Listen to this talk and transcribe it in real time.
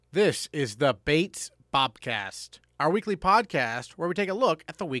This is the Bates Bobcast, our weekly podcast where we take a look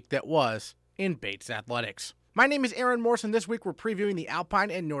at the week that was in Bates athletics. My name is Aaron Morse, and this week we're previewing the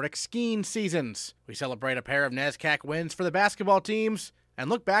Alpine and Nordic Skiing seasons. We celebrate a pair of NESCAC wins for the basketball teams and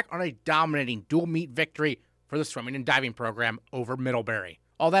look back on a dominating dual meet victory for the swimming and diving program over Middlebury.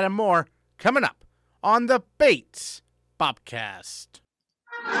 All that and more coming up on the Bates Bobcast.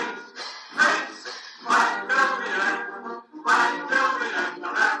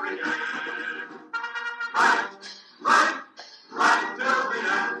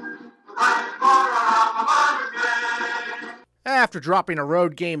 After dropping a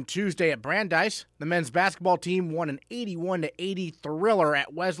road game Tuesday at Brandeis, the men's basketball team won an 81-80 thriller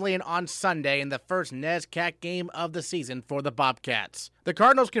at Wesleyan on Sunday in the first NESCAC game of the season for the Bobcats. The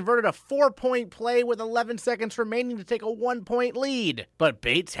Cardinals converted a 4-point play with 11 seconds remaining to take a 1-point lead, but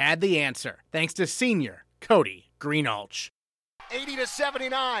Bates had the answer, thanks to senior Kody Greenhalgh.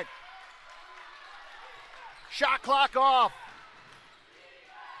 80-79. Shot clock off.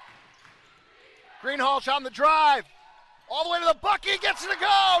 Greenhalgh on the drive. All the way to the bucket, gets it to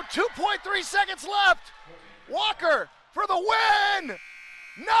go. 2.3 seconds left. Walker for the win.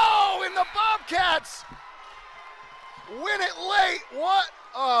 No, in the Bobcats. Win it late. What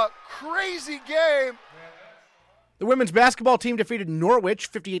a crazy game. The women's basketball team defeated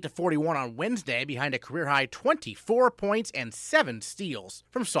Norwich 58-41 on Wednesday behind a career-high 24 points and 7 steals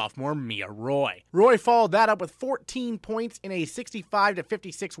from sophomore Mia Roy. Roy followed that up with 14 points in a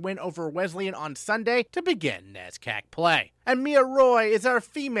 65-56 win over Wesleyan on Sunday to begin NESCAC play. And Mia Roy is our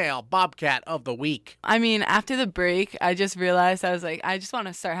female Bobcat of the week. I mean, after the break, I just realized I just want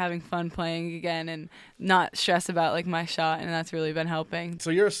to start having fun playing again and not stress about my shot, and that's really been helping. So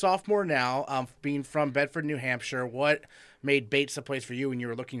you're a sophomore now, being from Bedford, New Hampshire. What made Bates the place for you when you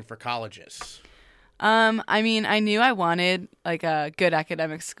were looking for colleges? I mean, I knew I wanted a good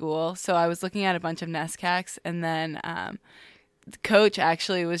academic school, so I was looking at a bunch of NESCACs, and then the coach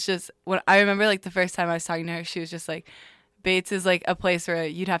actually was just, when I remember the first time I was talking to her, she was just like, Bates is a place where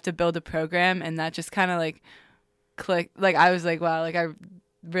you'd have to build a program, and that just kind of clicked. I was wow, I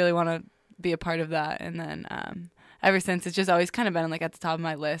really want to be a part of that. And then ever since, it's just always kind of been at the top of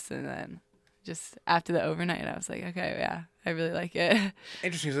my list. And then just after the overnight, I was like, okay, yeah, I really like it.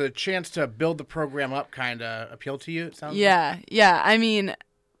 Interesting. So the chance to build the program up kind of appealed to you, it sounds like? Yeah. I mean,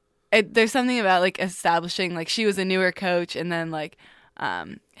 there's something about establishing, she was a newer coach, and then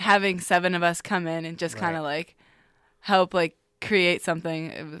having 7 of us come in and just kind of help create something.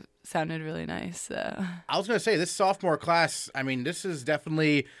 It sounded really nice. So I was going to say, this sophomore class, I mean, this is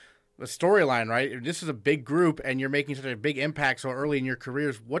definitely a storyline, right? This is a big group, and you're making such a big impact so early in your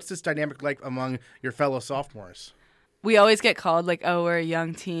careers. What's this dynamic like among your fellow sophomores? We always get called oh, we're a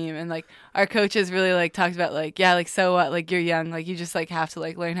young team, and our coaches really talked about yeah, so what, you're young, you just have to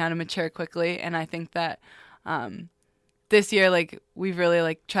learn how to mature quickly. And I think that this year we've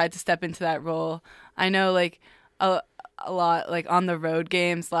really tried to step into that role. I know a lot on the road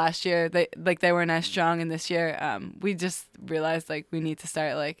games last year, they weren't as strong, and this year we just realized we need to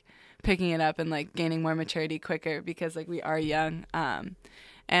start picking it up and gaining more maturity quicker, because we are young, and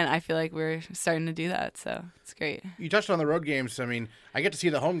I feel we're starting to do that, so it's great. You touched on the road games. I mean, I get to see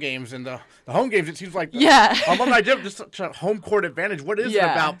the home games, and the home games, it seems alumni gym, just such a home court advantage. What is it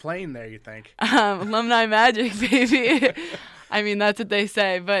about playing there, you think? Alumni magic, baby. I mean, that's what they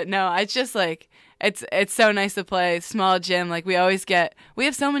say, but no, it's just it's so nice to play. Small gym, we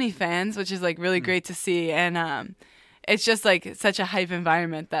have so many fans, which is really great to see, and it's just such a hype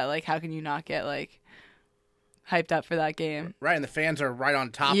environment that how can you not get hyped up for that game? Right, and the fans are right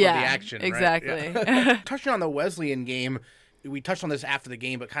on top of the action. Exactly. Right? Yeah. Touching on the Wesleyan game, we touched on this after the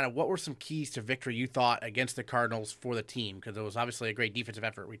game, but kind of what were some keys to victory you thought against the Cardinals for the team? Because it was obviously a great defensive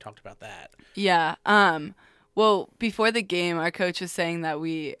effort. We talked about that. Yeah. Well, before the game, our coach was saying that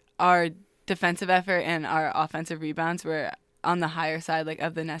our defensive effort and our offensive rebounds were on the higher side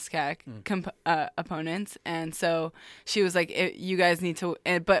of the NESCAC opponents, and so she was you guys need to,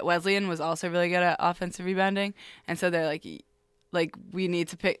 but Wesleyan was also really good at offensive rebounding, and so they're we need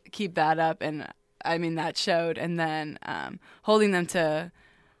to keep that up, and I mean that showed. And then holding them to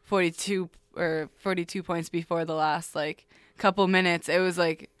 42 points before the last couple minutes, it was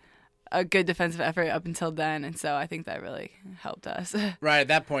a good defensive effort up until then, and so I think that really helped us. Right, at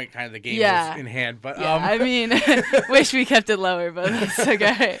that point, kind of the game was in hand. But I mean, wish we kept it lower, but that's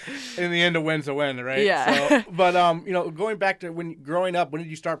okay. In the end, a win's a win, right? Yeah. So, but going back to growing up, when did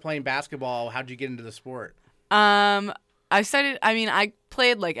you start playing basketball? How did you get into the sport? I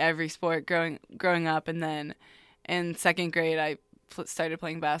played every sport growing up, and then in second grade I started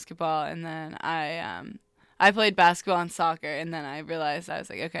playing basketball, and then I I played basketball and soccer, and then I realized I was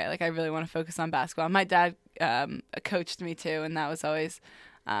like, okay, like I really want to focus on basketball. My dad coached me too, and that was always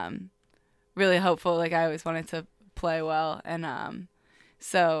really helpful. Like I always wanted to play well, and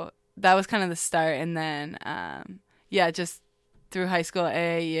so that was kind of the start. And then just through high school,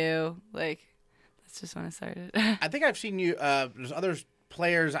 AAU, like that's just when it started. I think I've seen you. There's other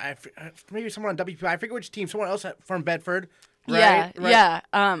players. Maybe someone on WPI. I forget which team. Someone else from Bedford. Right? Yeah.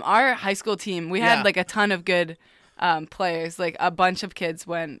 Our high school team, we had like a ton of good players. Like a bunch of kids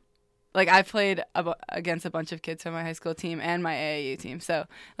went. Like I played against a bunch of kids from my high school team and my AAU team. So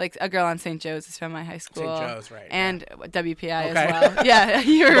like a girl on St. Joe's is from my high school. St. Joe's, right? And WPI as well. Yeah,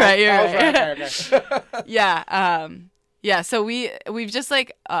 you're right. Okay. Yeah. So we've just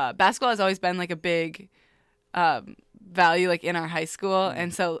like basketball has always been like a big value like in our high school,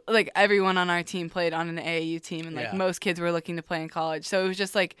 and so like everyone on our team played on an AAU team, and like most kids were looking to play in college. So it was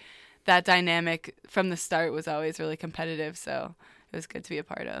just like that dynamic from the start was always really competitive. So it was good to be a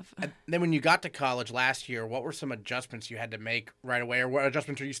part of. And then when you got to college last year, what were some adjustments you had to make right away, or what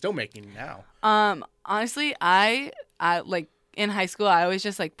adjustments are you still making now? Honestly, I like in high school I always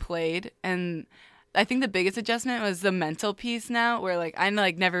just like played, and I think the biggest adjustment was the mental piece now, where like I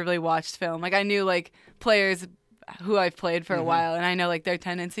like never really watched film. Like I knew like players who I've played for a while, and I know like their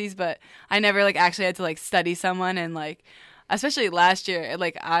tendencies, but I never like actually had to like study someone. And like especially last year,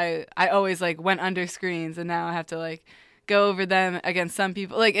 like I always like went under screens, and now I have to like go over them against some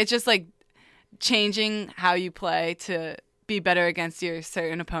people. Like it's just like changing how you play to be better against your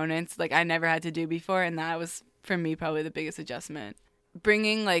certain opponents, like I never had to do before, and that was for me probably the biggest adjustment.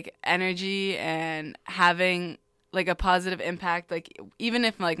 Bringing like energy and having like a positive impact, like even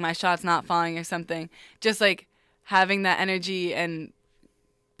if like my shot's not falling or something, just like having that energy and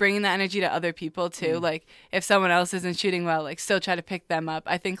bringing that energy to other people too. Like if someone else isn't shooting well, like still try to pick them up.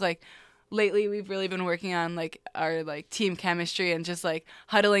 I think like lately we've really been working on like our like team chemistry and just like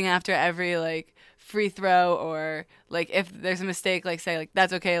huddling after every like free throw, or like if there's a mistake, like say like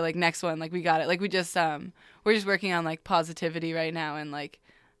that's okay, like next one, like we got it. Like we just we're just working on like positivity right now and like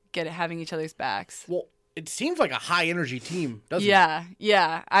having each other's backs. Well, it seems like a high energy team, doesn't it?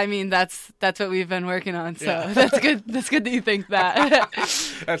 Yeah. I mean, that's what we've been working on. So that's good. That's good that you think that.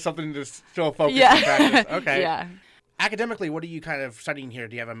 That's something to still focus on practice. Okay. Yeah. Academically, what are you kind of studying here?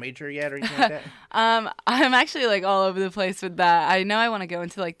 Do you have a major yet or anything like that? I'm actually like all over the place with that. I know I want to go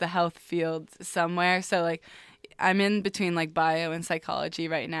into like the health field somewhere. So like I'm in between like bio and psychology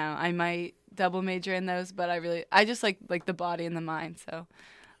right now. I might double major in those, but I just like the body and the mind. So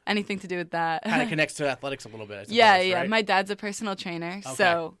anything to do with that. Kind of connects to athletics a little bit, I suppose, yeah. right? My dad's a personal trainer. Okay.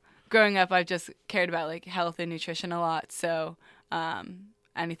 So growing up, I've just cared about like health and nutrition a lot. So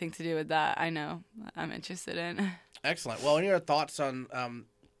anything to do with that, I know I'm interested in. Excellent. Well, any other thoughts on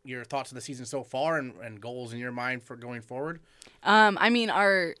the season so far and goals in your mind for going forward? I mean,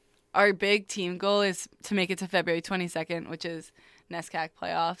 our big team goal is to make it to February 22nd, which is NESCAC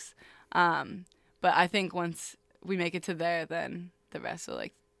playoffs. But I think once we make it to there, then the rest will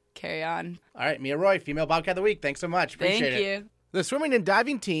like carry on. All right, Mia Roy, Female Bobcat of the Week. Thanks so much. Appreciate it. Thank you. The swimming and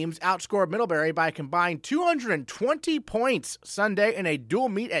diving teams outscored Middlebury by a combined 220 points Sunday in a dual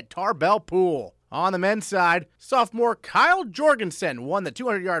meet at Tarbell Pool. On the men's side, sophomore Kyle Jorgensen won the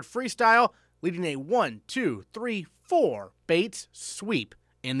 200-yard freestyle, leading a 1-2-3-4 Bates sweep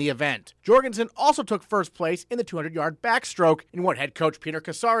in the event. Jorgensen also took first place in the 200-yard backstroke in what head coach Peter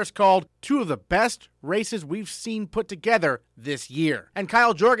Casares called two of the best races we've seen put together this year. And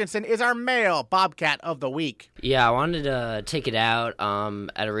Kyle Jorgensen is our male Bobcat of the Week. Yeah, I wanted to take it out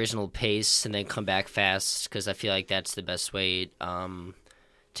at a reasonable pace and then come back fast because I feel like that's the best way to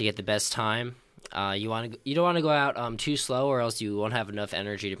get the best time. You don't want to go out too slow or else you won't have enough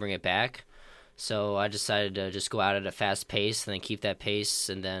energy to bring it back. So I decided to just go out at a fast pace and then keep that pace.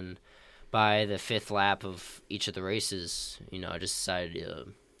 And then by the fifth lap of each of the races, I just decided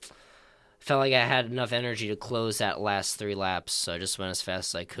felt like I had enough energy to close that last 3 laps. So I just went as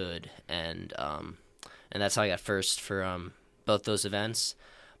fast as I could. And that's how I got first for both those events.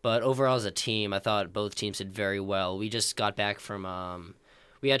 But overall as a team, I thought both teams did very well. We just got back from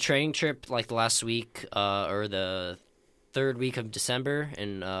we had a training trip like the last week or the third week of December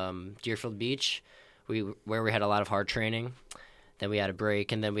in Deerfield Beach, where we had a lot of hard training. Then we had a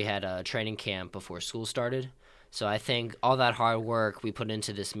break, and then we had a training camp before school started. So I think all that hard work we put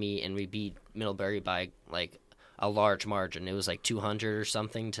into this meet, and we beat Middlebury by like a large margin. It was like 200 or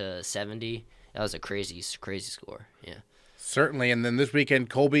something to 70. That was a crazy score. Yeah. Certainly, and then this weekend,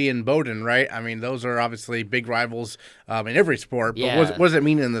 Colby and Bowdoin, right? I mean, those are obviously big rivals in every sport. But what does it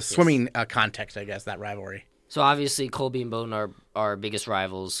mean in the swimming context, I guess, that rivalry? So obviously Colby and Bowdoin are our biggest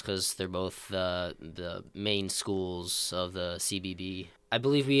rivals because they're both the main schools of the CBB. I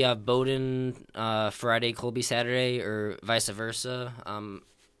believe we have Bowdoin Friday, Colby Saturday, or vice versa.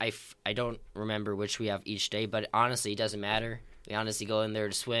 I don't remember which we have each day, but honestly, it doesn't matter. We honestly go in there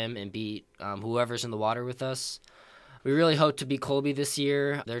to swim and beat whoever's in the water with us. We really hope to beat Colby this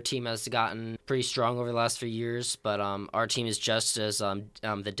year. Their team has gotten pretty strong over the last few years, but our team is just as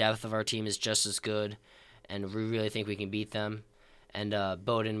the depth of our team is just as good, and we really think we can beat them. And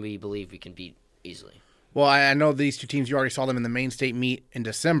Bowdoin, we believe we can beat easily. Well, I know these two teams, you already saw them in the main state meet in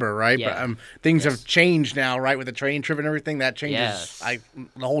December, right? Yeah. But things have changed now, right, with the training trip and everything. That changes Yes.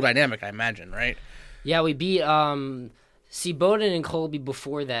 the whole dynamic, I imagine, right? Yeah, we beat Bowdoin and Colby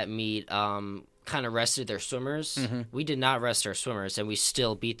before that meet kind of rested their swimmers. Mm-hmm. We did not rest our swimmers, and we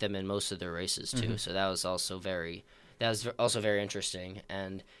still beat them in most of their races too. Mm-hmm. So that was also very interesting,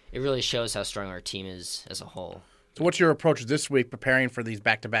 and it really shows how strong our team is as a whole. So what's your approach this week preparing for these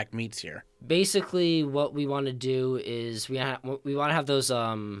back-to-back meets here? Basically, what we want to do is we want to have those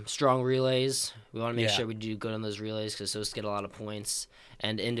strong relays. We want to make sure we do good on those relays because those get a lot of points.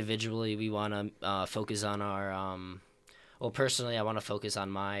 And individually, we want to focus on our personally, I want to focus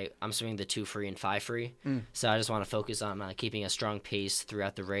on I'm swimming the 2 free and 5 free. So I just want to focus on keeping a strong pace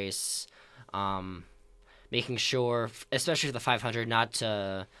throughout the race, making sure, especially for the 500, not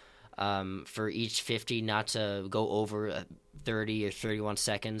to for each 50, not to go over 30 or 31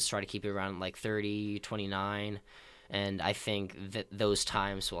 seconds. Try to keep it around like 30, 29, and I think that those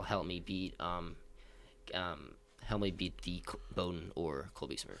times will help me beat the Bowdoin or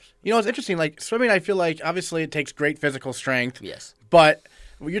Colby swimmers. You know, it's interesting. Like swimming, I feel like obviously it takes great physical strength. Yes. But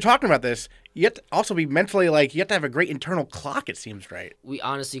when you're talking about this, you have to also be mentally you have to have a great internal clock. It seems, right? We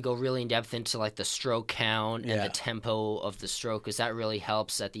honestly go really in depth into like the stroke count and the tempo of the stroke because that really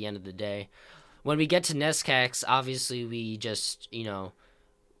helps at the end of the day. When we get to NESCACs, obviously we just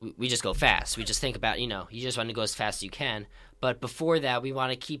we just go fast. We just think about you just want to go as fast as you can. But before that, we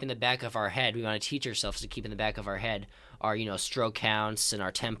want to keep in the back of our head. We want to teach ourselves to keep in the back of our head our stroke counts and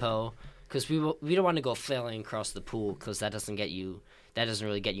our tempo because we don't want to go flailing across the pool because that doesn't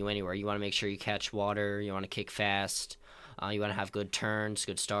really get you anywhere. You want to make sure you catch water. You want to kick fast. You want to have good turns,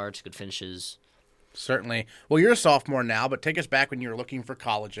 good starts, good finishes. Certainly. Well, you're a sophomore now, but take us back when you were looking for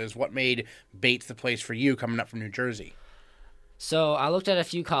colleges. What made Bates the place for you coming up from New Jersey? So I looked at a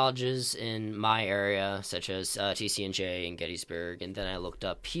few colleges in my area, such as TCNJ and Gettysburg, and then I looked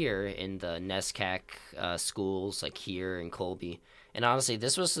up here in the NESCAC schools, like here in Colby. And honestly,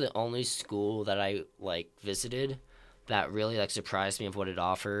 this was the only school that I visited that really surprised me of what it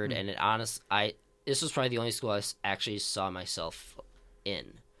offered. And this was probably the only school I actually saw myself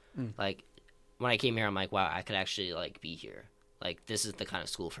in. Like when I came here, I'm like, wow, I could actually be here. Like this is the kind of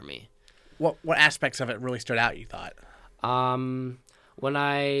school for me. What aspects of it really stood out, you thought?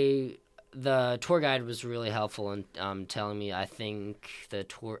 The tour guide was really helpful in telling me, I think the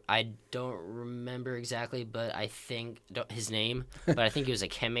tour, I don't remember exactly, but I think his name, but I think he was a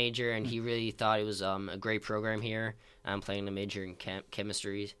chem major and he really thought it was a great program here. I'm planning to major in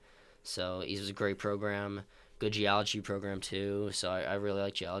chemistry, so it was a great program, good geology program too, so I really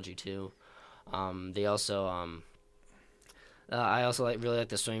like geology too. They also, I also really like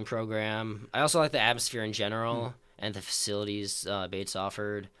the swimming program. I also like the atmosphere in general. And the facilities Bates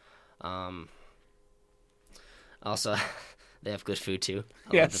offered. Also, they have good food too.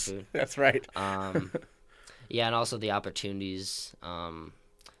 I love the food. That's right. Yeah, and also the opportunities,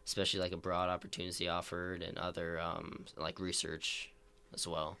 especially abroad opportunities offered, and other research as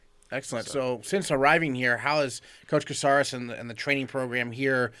well. Excellent. So since arriving here, how has Coach Casares and the training program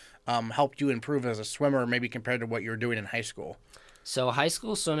here helped you improve as a swimmer, maybe compared to what you were doing in high school? So high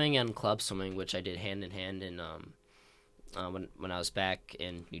school swimming and club swimming, which I did hand in hand in when I was back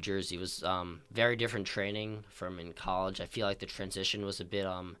in New Jersey, was very different training from in college. I feel like the transition was a bit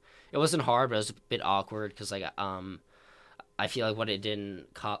it wasn't hard, but it was a bit awkward because I feel like what it did in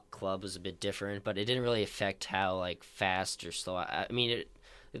club was a bit different, but it didn't really affect how fast or slow. I mean,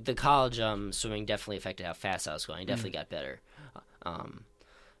 the college swimming definitely affected how fast I was going. It definitely got better,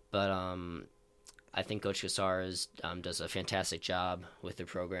 but I think Coach Casares does a fantastic job with the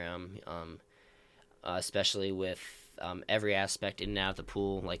program, especially with every aspect in and out of the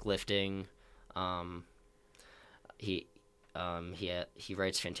pool, like lifting. He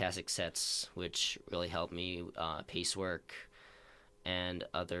writes fantastic sets, which really help me pace work, and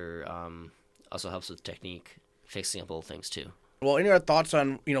other also helps with technique, fixing up old things too. Well, any other thoughts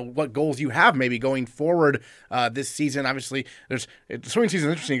on, what goals you have maybe going forward this season? Obviously, the swimming season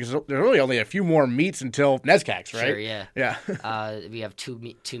is interesting because there's really only a few more meets until NESCACs, right? Sure, yeah. Yeah. We have two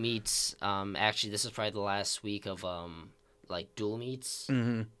meets. Actually, this is probably the last week of dual meets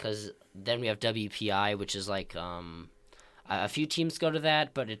because then we have WPI, which is a few teams go to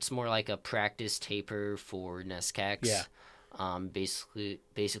that, but it's more like a practice taper for NESCACs. Yeah.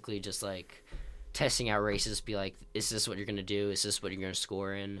 Basically just testing out races, be like, is this what you're going to do? Is this what you're going to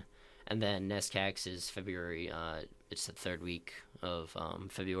score in? And then NESCACs is February. It's the third week of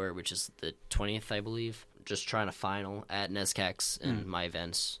February, which is the 20th, I believe. Just trying to final at NESCACs in my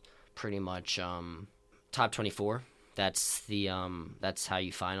events. Pretty much top 24. That's how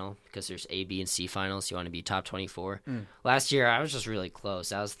you final because there's A, B, and C finals. You want to be top 24. Last year, I was just really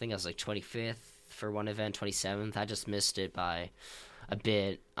close. I was 25th for one event, 27th. I just missed it by a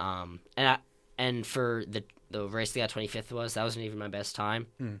bit. And for the race that got 25th that wasn't even my best time.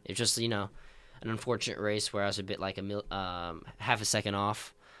 It was just, an unfortunate race where I was a bit half a second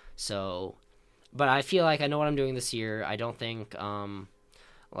off. So, but I feel like I know what I'm doing this year. I don't think,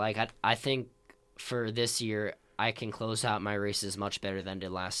 I think for this year, I can close out my races much better than I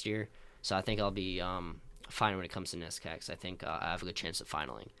did last year. So I think I'll be fine when it comes to NESCACs. I think I have a good chance of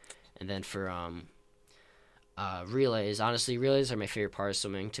finaling. And then for relays, honestly, relays are my favorite part of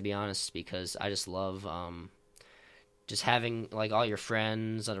swimming, to be honest, because I just love just having all your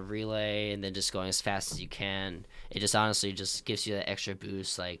friends on a relay and then just going as fast as you can. It just honestly just gives you that extra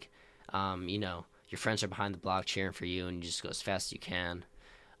boost. Your friends are behind the block cheering for you, and you just go as fast as you can.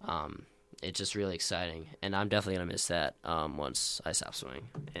 It's just really exciting, and I'm definitely gonna miss that once I stop swimming,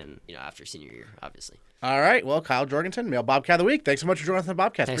 and after senior year, obviously. All right, well, Kyle Jorgensen, Male Bobcat of the Week. Thanks so much for joining us on the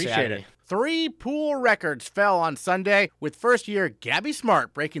Bobcast. Thanks Appreciate it. 3 pool records fell on Sunday, with first-year Gabby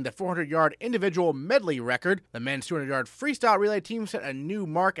Smart breaking the 400-yard individual medley record. The men's 200-yard freestyle relay team set a new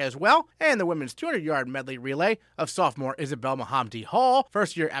mark as well, and the women's 200-yard medley relay of sophomore Isabel Mohammadi-Hall,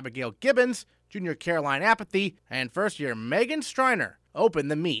 first-year Abigail Gibbons, junior Caroline Apathy, and first-year Megan Strynar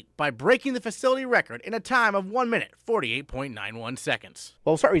opened the meet by breaking the facility record in a time of 1 minute, 48.91 seconds.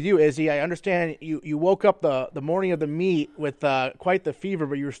 Well, we'll start with you, Izzy. I understand you woke up the morning of the meet with quite the fever,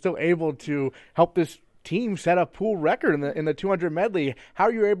 but you were still able to help this team set a pool record in the 200 medley. How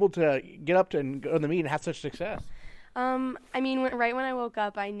are you able to get up and go to the meet and have such success? Right when I woke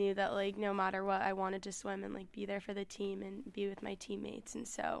up, I knew that, no matter what, I wanted to swim and, be there for the team and be with my teammates. And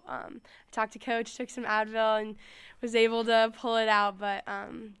so I talked to Coach, took some Advil, and was able to pull it out. But,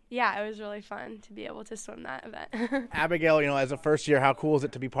 it was really fun to be able to swim that event. Abigail, as a first year, how cool is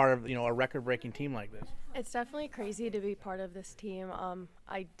it to be part of, a record-breaking team like this? It's definitely crazy to be part of this team.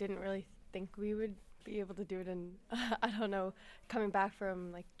 I didn't really think we would be able to do it in, coming back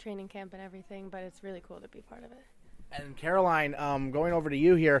from, training camp and everything. But it's really cool to be part of it. And Caroline, going over to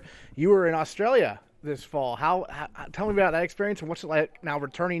you here, you were in Australia this fall. How tell me about that experience and what's it like now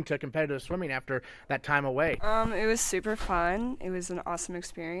returning to competitive swimming after that time away? It was super fun. It was an awesome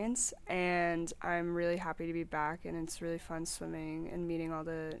experience, and I'm really happy to be back, and it's really fun swimming and meeting all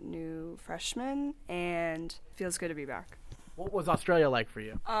the new freshmen, and it feels good to be back. What was Australia like for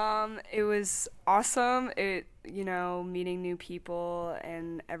you? It was awesome. Meeting new people,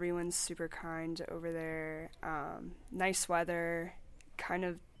 and everyone's super kind over there. Nice weather, kind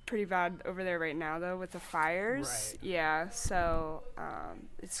of pretty bad over there right now though with the fires. Right. Yeah, so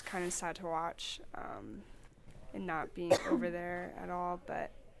it's kind of sad to watch and not being over there at all,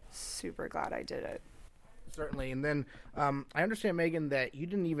 but super glad I did it. Certainly. And then I understand, Megan, that you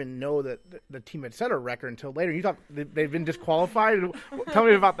didn't even know that the team had set a record until later. You thought they'd been disqualified? Tell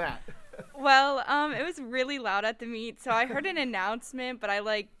me about that. Well, it was really loud at the meet, so I heard an announcement, but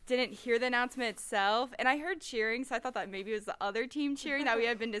I didn't hear the announcement itself, and I heard cheering, so I thought that maybe it was the other team cheering that we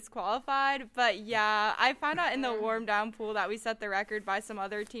had been disqualified. But yeah, I found out in the warm down pool that we set the record by some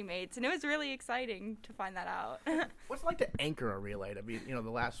other teammates, and it was really exciting to find that out. What's it like to anchor a relay, to be the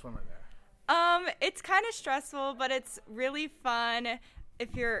last swimmer there? It's kind of stressful, but it's really fun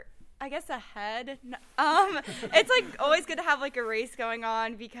if you're, I guess, ahead. It's always good to have a race going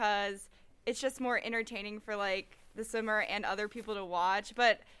on because it's just more entertaining for the swimmer and other people to watch,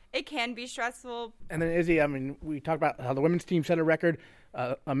 but it can be stressful. And then Izzy, we talked about how the women's team set a record.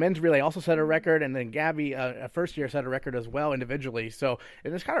 A men's relay also set a record, and then Gabby, a first year, set a record as well individually. So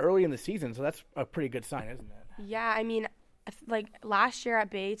it's kind of early in the season, so that's a pretty good sign, isn't it? Yeah, last year at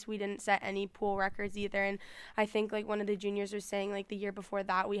Bates, we didn't set any pool records either, and I think one of the juniors was saying the year before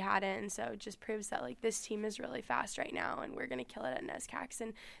that we hadn't, and so it just proves that this team is really fast right now, and we're going to kill it at NESCACs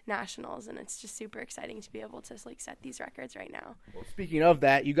and nationals, and it's just super exciting to be able to set these records right now. Well, speaking of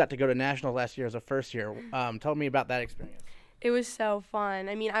that, you got to go to nationals last year as a first year. Tell me about that experience. It was so fun.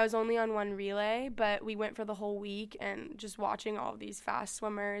 I mean, I was only on one relay, but we went for the whole week, and just watching all of these fast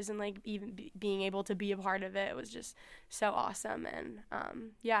swimmers and like even being able to be a part of it was just so awesome. And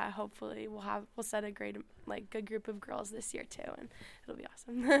yeah, hopefully we'll set a great good group of girls this year too, and it'll be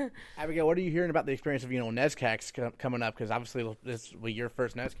awesome. Abigail, what are you hearing about the experience of NESCACs coming up? Because obviously this will be your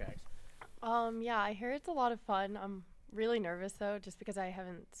first NESCACs. Yeah, I hear it's a lot of fun. I'm really nervous though, just because I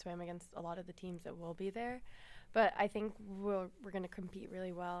haven't swam against a lot of the teams that will be there. But I think we're going to compete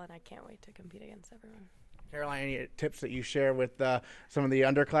really well, and I can't wait to compete against everyone. Caroline, any tips that you share with some of the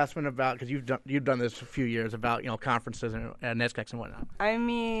underclassmen about, because you've done this a few years, about conferences and NESCACs and whatnot? I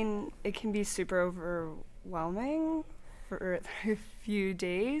mean, it can be super overwhelming for a few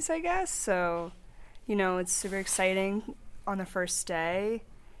days, I guess. So, it's super exciting on the first day.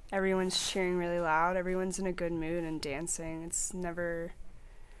 Everyone's cheering really loud. Everyone's in a good mood and dancing. It's never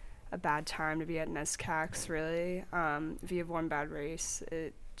a bad time to be at NESCACs, really. If you have one bad race,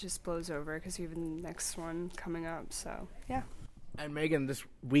 it just blows over because you have the next one coming up. So, yeah. And Megan, this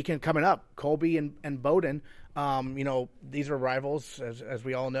weekend coming up, Colby and Bowdoin, these are rivals, as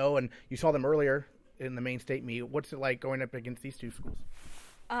we all know, and you saw them earlier in the main state meet. What's it like going up against these two schools?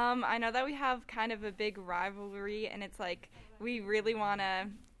 I know that we have kind of a big rivalry, and it's like we really want to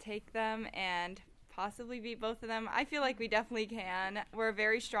take them and possibly beat both of them. I feel like we definitely can. We're a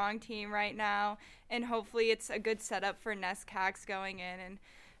very strong team right now, and hopefully it's a good setup for NESCACs going in, and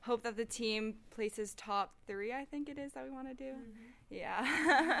hope that the team places top 3, I think it is that we want to do. Mm-hmm.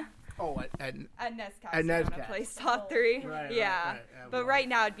 Yeah. At NESCACs, we want to place top 3. Right, yeah. Right. But right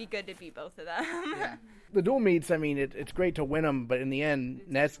now it'd be good to beat both of them. Yeah. The dual meets, I mean, it's great to win them, but in the end,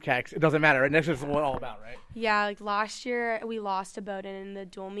 NESCACs, it doesn't matter. NESCACs is what it's all about, right? Yeah, like last year we lost to Bowdoin in the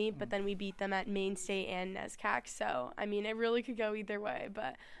dual meet, but then we beat them at main state and NESCAC. So, I mean, it really could go either way,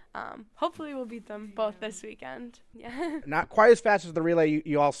 but hopefully we'll beat them both this weekend. Yeah. Not quite as fast as the relay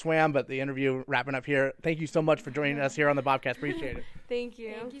you all swam, but the interview wrapping up here. Thank you so much for joining us here on the Bobcast. Appreciate it. Thank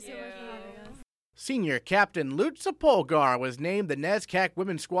you. Thank you so much for having us. Senior captain Luca Polgar was named the NESCAC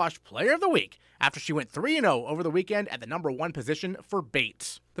Women's Squash Player of the Week after she went 3-0 over the weekend at the number 1 position for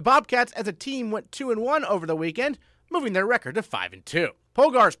Bates. The Bobcats as a team went 2-1 over the weekend, moving their record to 5-2.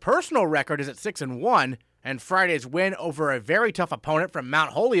 Polgar's personal record is at 6-1, and Friday's win over a very tough opponent from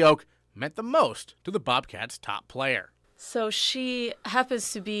Mount Holyoke meant the most to the Bobcats' top player. So she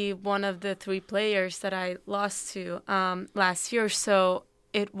happens to be one of the 3 players that I lost to last year, so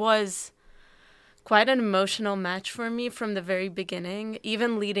it was quite an emotional match for me from the very beginning,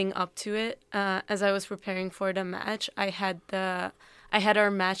 even leading up to it. As I was preparing for the match, I had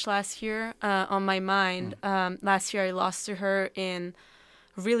our match last year on my mind. Last year I lost to her in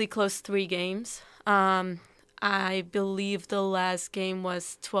really close 3 games. I believe the last game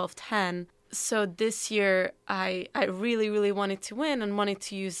was 12-10. So this year I really, really wanted to win and wanted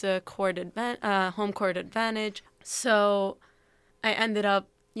to use the home court advantage. So I ended up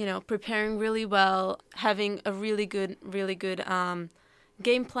preparing really well, having a really good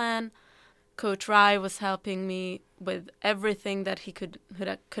game plan. Coach Rye was helping me with everything that he could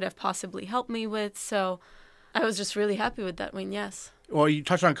have possibly helped me with. So I was just really happy with that win, yes. Well, you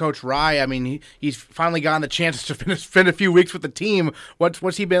touched on Coach Rye. I mean, he's finally gotten the chance to spend a few weeks with the team.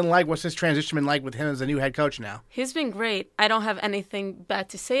 What's he been like? What's his transition been like with him as the new head coach now? He's been great. I don't have anything bad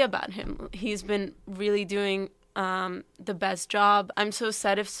to say about him. He's been really doing the best job. I'm so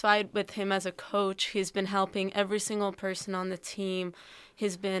satisfied with him as a coach. He's been helping every single person on the team.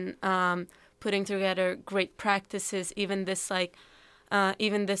 He's been putting together great practices. Even this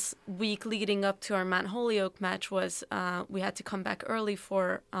week leading up to our Mount Holyoke match was we had to come back early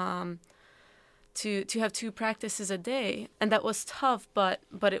for to have 2 practices a day, and that was tough, but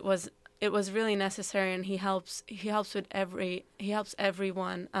it was really necessary. And he helps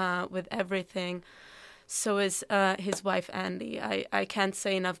everyone with everything. So is his wife, Andy. I can't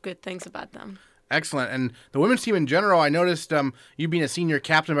say enough good things about them. Excellent. And the women's team in general, I noticed you being a senior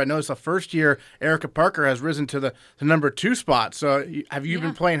captain, but I noticed the first year, Erica Parker has risen to the number 2 spot. So have you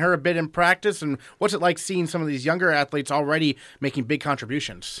been playing her a bit in practice? And what's it like seeing some of these younger athletes already making big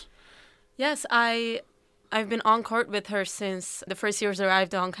contributions? Yes, I've been on court with her since the first years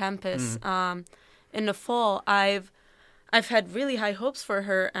arrived on campus. In the fall, I've had really high hopes for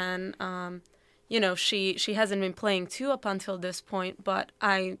her, and she hasn't been playing 2 up until this point, but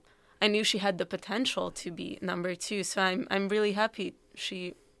I knew she had the potential to be number 2, so I'm really happy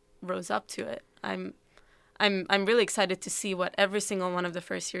she rose up to it. I'm really excited to see what every single one of the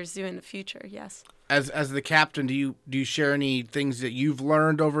first years do in the future. Yes. As the captain, do you share any things that you've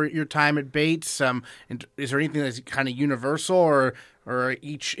learned over your time at Bates? And is there anything that's kind of universal, or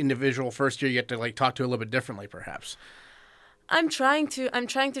each individual first year you get to talk to a little bit differently, perhaps? I'm trying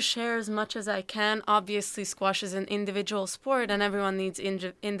to share as much as I can. Obviously, squash is an individual sport, and everyone needs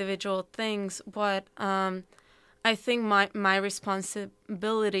individual things. But I think my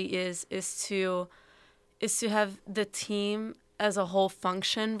responsibility is to have the team as a whole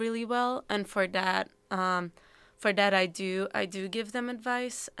function really well, and for that I do give them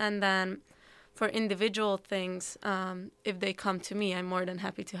advice, and then for individual things, if they come to me, I'm more than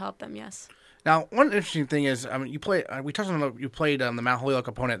happy to help them. Yes. Now, one interesting thing is, you play. We touched on you played the Mount Holyoke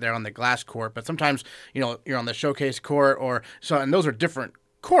opponent there on the glass court, but sometimes you're on the showcase court and those are different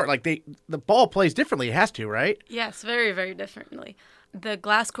court. Like the ball plays differently. It has to, right? Yes, very, very differently. The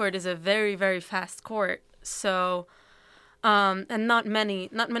glass court is a very, very fast court, so and not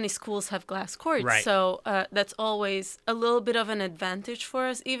many schools have glass courts. Right. So that's always a little bit of an advantage for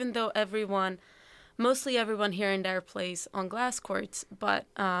us, even though mostly everyone here and there plays on glass courts, but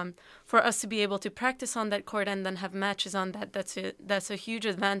for us to be able to practice on that court and then have matches on that's a huge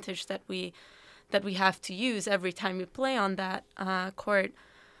advantage that we have to use every time we play on that court.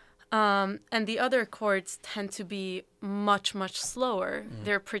 And the other courts tend to be much, much slower.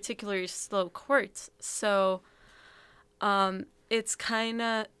 They're particularly slow courts, so it's kind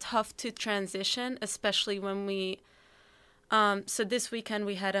of tough to transition, especially when we. So this weekend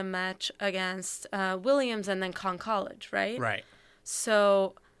we had a match against Williams and then Conn College, right? Right.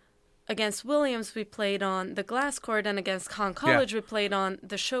 So against Williams we played on the glass court, and against Conn College we played on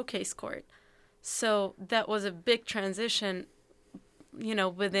the showcase court. So that was a big transition,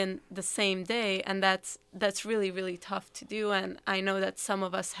 within the same day, and that's really, really tough to do. And I know that some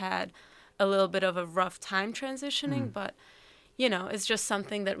of us had a little bit of a rough time transitioning, but it's just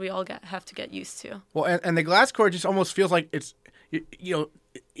something that we all have to get used to. Well, and the glass court just almost feels like it's,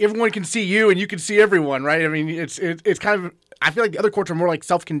 everyone can see you and you can see everyone, right? I mean, it's kind of, I feel like the other courts are more like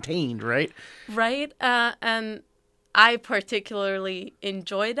self-contained, right? Right. And I particularly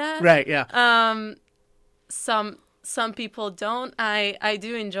enjoy that. Right, yeah. Some people don't. I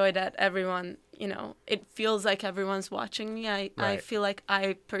do enjoy that everyone, it feels like everyone's watching me. I feel like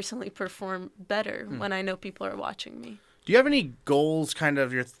I personally perform better when I know people are watching me. Do you have any goals kind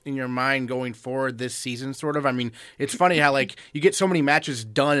of in your mind going forward this season, sort of? I mean, it's funny how, like, you get so many matches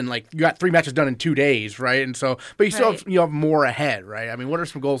done and, like, you got 3 matches done in 2 days, right? And so, but you still have more ahead, right? I mean, what are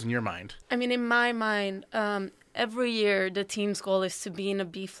some goals in your mind? I mean, in my mind, every year the team's goal is to be in a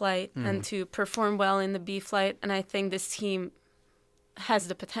B flight and to perform well in the B flight, and I think this team has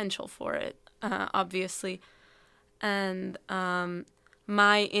the potential for it, obviously. And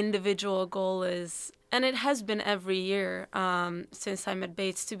my individual goal is, and it has been every year since I'm at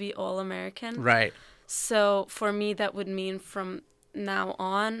Bates, to be All-American. Right. So for me, that would mean from now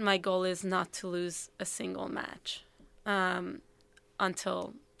on, my goal is not to lose a single match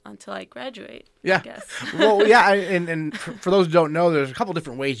until I graduate. Yeah. I guess. Well, yeah, and for those who don't know, there's a couple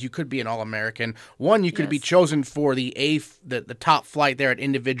different ways you could be an All-American. One, you could be chosen for the top flight there at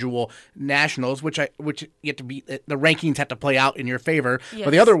individual nationals, which you have to be, the rankings have to play out in your favor. Yes.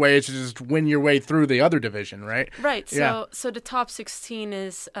 But the other way is to just win your way through the other division, right? Right. Yeah. So the top 16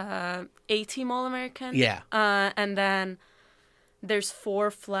 is A-team All-American. Yeah. And then there's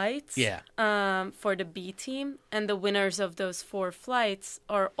 4 flights for the B team, and the winners of those 4 flights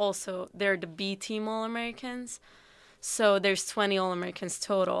they're the B team All-Americans. So there's 20 All-Americans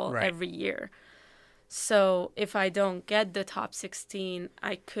total every year. So if I don't get the top 16,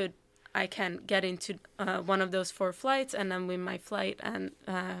 I can get into one of those 4 flights and then win my flight and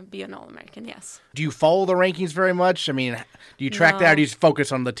be an All-American, yes. Do you follow the rankings very much? I mean, do you track that, or do you just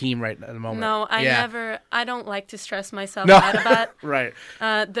focus on the team right at the moment? No, I don't like to stress myself out about right.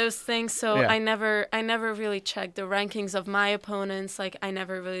 Those things, so I never really check the rankings of my opponents. Like, I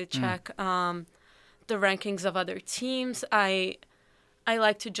never really check the rankings of other teams. I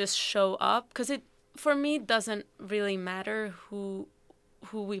like to just show up, because it, for me, doesn't really matter who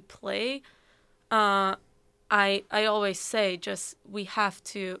we play. I always say we have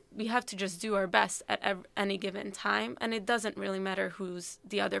to just do our best at any given time, and it doesn't really matter who's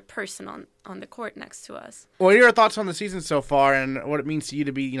the other person on the court next to us. What are your thoughts on the season so far, and what it means to you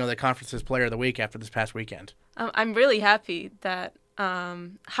to be the conference's player of the week after this past weekend? I'm really happy that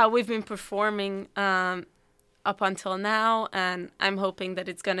how we've been performing up until now, and I'm hoping that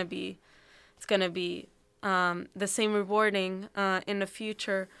it's gonna be the same rewarding in the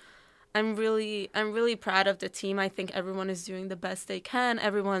future. I'm really proud of the team. I think everyone is doing the best they can.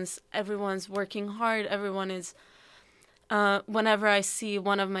 Everyone's working hard. Everyone is. Whenever I see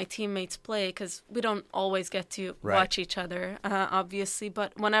one of my teammates play, because we don't always get to watch each other, obviously,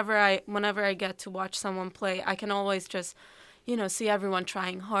 but whenever I get to watch someone play, I can always just, see everyone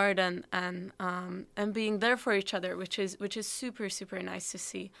trying hard and being there for each other, which is super, super nice to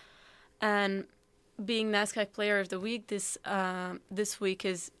see. And being NESCAC Player of the Week this week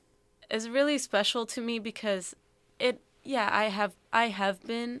is really special to me because I have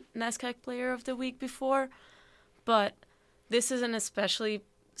been NESCAC Player of the Week before, but this is an especially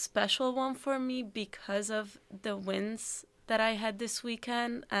special one for me because of the wins that I had this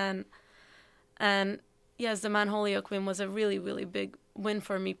weekend, and yes, the Mount Holyoke win was a really, really big win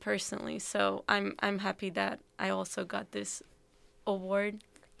for me personally. So I'm happy that I also got this award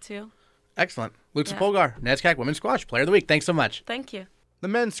too. Excellent. Luca Polgar, NESCAC Women's Squash Player of the Week. Thanks so much. Thank you. The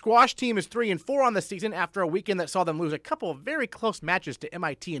men's squash team is 3-4 on the season after a weekend that saw them lose a couple of very close matches to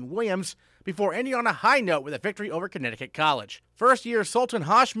MIT and Williams before ending on a high note with a victory over Connecticut College. First year Sultan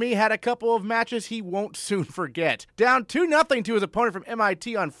Hashmi had a couple of matches he won't soon forget. Down 2-0 to his opponent from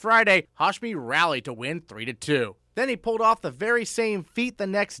MIT on Friday, Hashmi rallied to win 3-2. Then he pulled off the very same feat the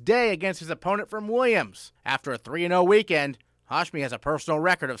next day against his opponent from Williams. After a 3-0 weekend, Hashmi has a personal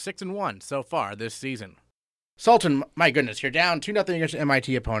record of 6-1 so far this season. Sultan, my goodness, you're down 2-0 against your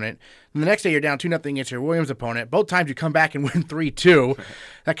MIT opponent. And the next day, you're down 2-0 against your Williams opponent. Both times you come back and win 3-2.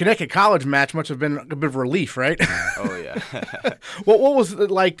 That Connecticut College match must have been a bit of relief, right? Oh, yeah. What was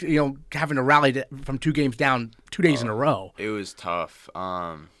it like, having to rally from 2 games down 2 days in a row? It was tough.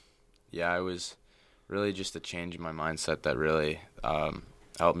 It was really just a change in my mindset that really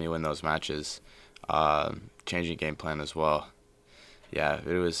helped me win those matches. Changing game plan as well. Yeah,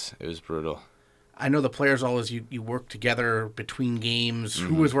 it was brutal. I know the players always you work together between games. Mm-hmm.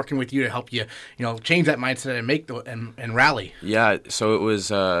 Who was working with you to help you, change that mindset and make and rally? Yeah, so it was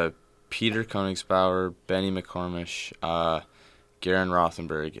Peter Koenigsbauer, Benny McCormish, Garen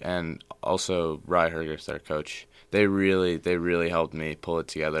Rothenberg, and also Rye Hergers, their coach. They really helped me pull it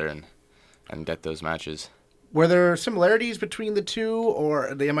together and get those matches. Were there similarities between the two,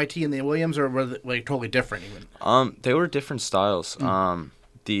 or the MIT and the Williams, or were they totally different even? They were different styles.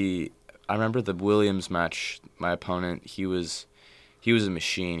 I remember the Williams match, my opponent, he was a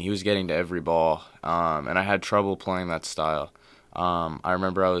machine. He was getting to every ball, and I had trouble playing that style. I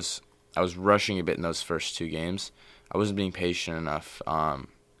remember I was rushing a bit in those first 2 games. I wasn't being patient enough,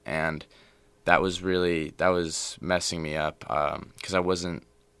 and that was messing me up because I wasn't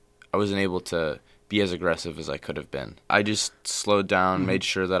able to be as aggressive as I could have been. I just slowed down, made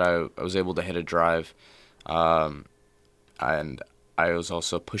sure that I was able to hit a drive, and I was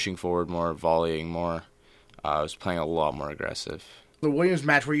also pushing forward more, volleying more. I was playing a lot more aggressive. The Williams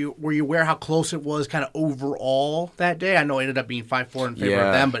match, were you aware how close it was kind of overall that day? I know it ended up being 5-4 in favor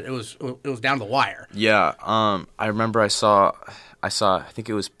of them, but it was down the wire. Yeah, I remember I saw I think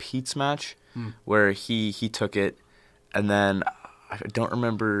it was Pete's match where he took it, and then I don't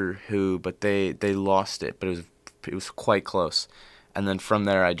remember who, but they lost it, but it was quite close. And then from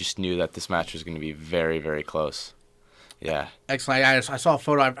there, I just knew that this match was going to be very, very close. Yeah. Excellent. I saw a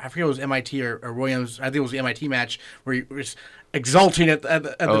photo. I forget it was MIT or Williams. I think it was the MIT match where you were exulting at the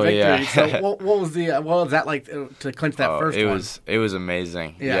victory. Yeah. So what was that like to clinch that first one? It was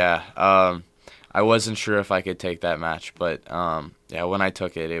amazing. Yeah. I wasn't sure if I could take that match, but when I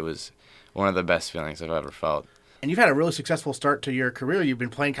took it, it was one of the best feelings I've ever felt. And you've had a really successful start to your career. You've been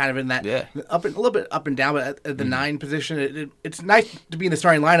playing kind of in that a little bit up and down, but at the 9 position. It's nice to be in the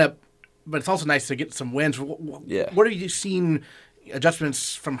starting lineup, but it's also nice to get some wins. What have you seen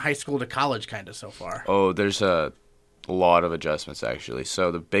adjustments from high school to college kind of so far? Oh, there's a lot of adjustments, actually.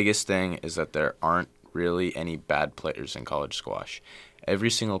 So the biggest thing is that there aren't really any bad players in college squash. Every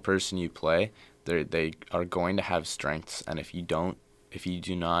single person you play, they are going to have strengths, and if you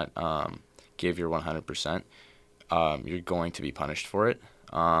do not give your 100%, you're going to be punished for it.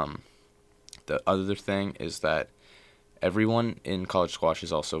 The other thing is that everyone in college squash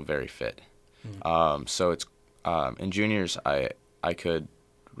is also very fit. So it's in juniors, I could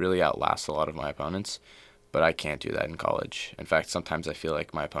really outlast a lot of my opponents, but I can't do that in college. In fact, sometimes I feel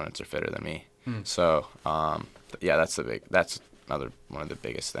like my opponents are fitter than me. So that's another one of the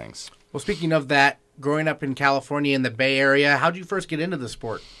biggest things. Well, speaking of that, growing up in California in the Bay Area, how did you first get into the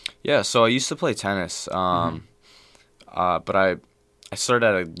sport? Yeah, so I used to play tennis, but I started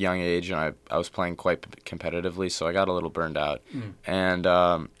at a young age, and I was playing quite competitively, so I got a little burned out. And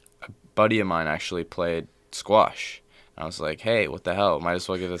a buddy of mine actually played squash. And I was like, hey, what the hell? Might as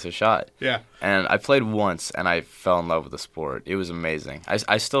well give this a shot. Yeah. And I played once, and I fell in love with the sport. It was amazing.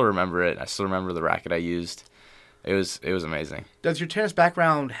 I still remember it. I still remember the racket I used. It was amazing. Does your tennis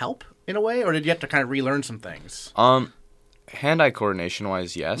background help in a way, or did you have to kind of relearn some things? Hand-eye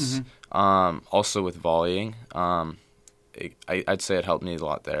coordination-wise, yes. Also with volleying, I'd say it helped me a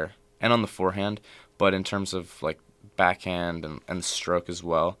lot there, and on the forehand. But in terms of like backhand and stroke as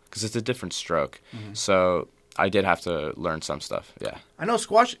well, because it's a different stroke. So I did have to learn some stuff, yeah. I know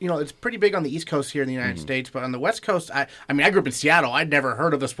squash, it's pretty big on the East Coast here in the United States, but on the West Coast, I grew up in Seattle. I'd never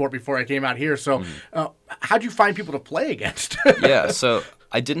heard of the sport before I came out here. So how'd you find people to play against? Yeah, so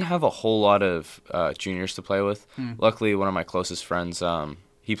I didn't have a whole lot of juniors to play with. Luckily, one of my closest friends,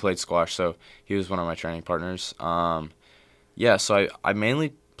 he played squash, so he was one of my training partners. So I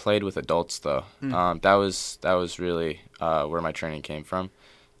mainly played with adults, though. That was really where my training came from.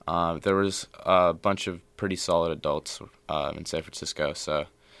 There was a bunch of pretty solid adults in San Francisco, so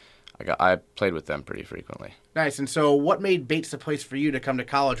I played with them pretty frequently. Nice. And so what made Bates the place for you to come to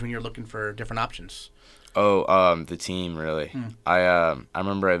college when you're looking for different options? The team, really. I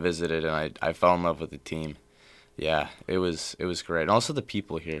remember I visited and I fell in love with the team. Yeah, it was great. And also the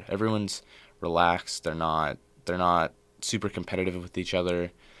people here. Everyone's relaxed. They're not super competitive with each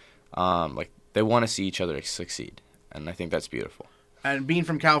other. They want to see each other succeed, and I think that's beautiful. And being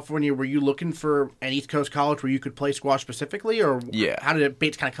from California, were you looking for an East Coast college where you could play squash specifically, or how did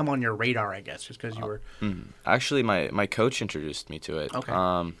Bates kind of come on your radar, I guess, just because you were... Actually, my coach introduced me to it.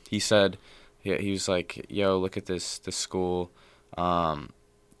 Okay. He said, he was like, yo, look at this school.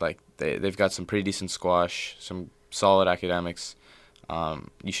 They've got some pretty decent squash, some solid academics.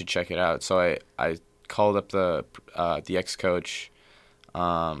 You should check it out. So I called up the ex-coach.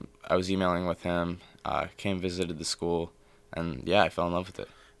 I was emailing with him, came visited the school. And, I fell in love with it.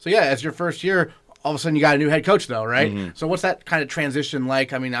 So, as your first year, all of a sudden you got a new head coach, though, right? So what's that kind of transition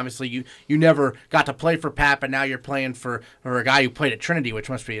like? I mean, obviously you never got to play for Pat, but now you're playing for a guy who played at Trinity, which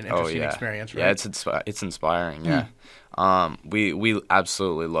must be an interesting experience, right? Yeah, it's inspiring, yeah. We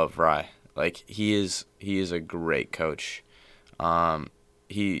absolutely love Rye. He is a great coach.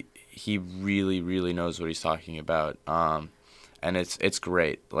 He really, really knows what he's talking about. And it's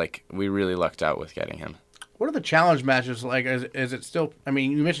great. We really lucked out with getting him. What are the challenge matches like? Is it still? I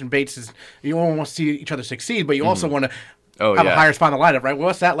mean, you mentioned Bates you want to see each other succeed, but you also want to have a higher spot in the lineup, right?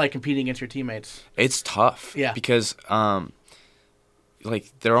 What's that like competing against your teammates? It's tough, because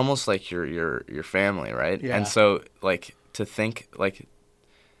they're almost like your family, right? Yeah. And so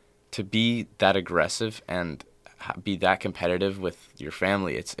to be that aggressive and be that competitive with your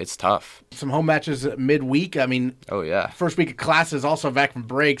family, it's tough. Some home matches midweek. I mean, first week of classes, also back from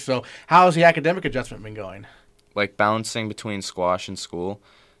break. So how has the academic adjustment been going? Balancing between squash and school,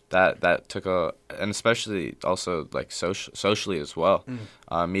 that took and especially also socially as well,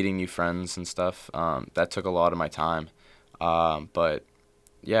 meeting new friends and stuff. That took a lot of my time, but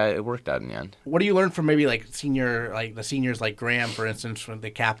it worked out in the end. What do you learn from maybe the seniors like Graham, for instance, from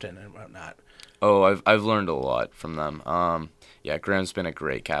the captain and whatnot? Oh, I've learned a lot from them. Graham's been a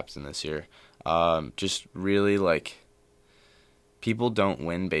great captain this year. Just really people don't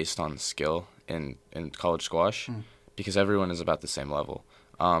win based on skill in college squash because everyone is about the same level.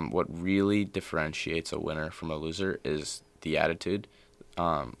 What really differentiates a winner from a loser is the attitude,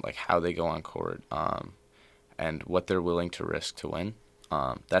 how they go on court, and what they're willing to risk to win.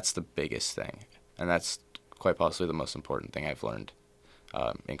 That's the biggest thing, and that's quite possibly the most important thing I've learned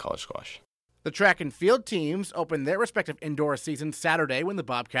in college squash. The track and field teams opened their respective indoor seasons Saturday when the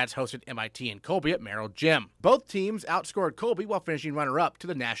Bobcats hosted MIT and Colby at Merrill Gym. Both teams outscored Colby while finishing runner-up to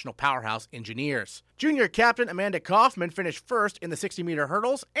the national powerhouse Engineers. Junior captain Amanda Kaufman finished first in the 60-meter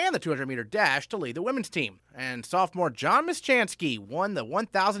hurdles and the 200-meter dash to lead the women's team. And sophomore John Mieszczanski won the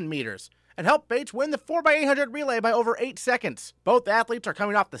 1,000 meters and helped Bates win the 4x800 relay by over 8 seconds. Both athletes are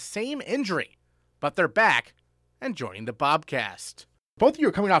coming off the same injury, but they're back and joining the Bobcast. Both of you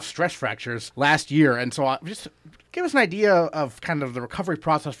are coming off stress fractures last year, and so just give us an idea of kind of the recovery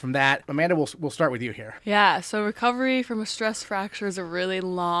process from that. Amanda, we'll start with you here. Yeah, so recovery from a stress fracture is a really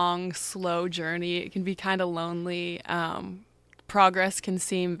long, slow journey. It can be kind of lonely. Progress can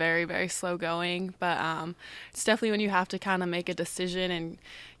seem very, very slow going, but it's definitely when you have to kind of make a decision and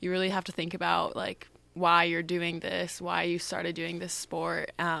you really have to think about why you're doing this, why you started doing this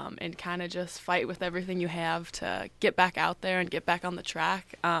sport, and kind of just fight with everything you have to get back out there and get back on the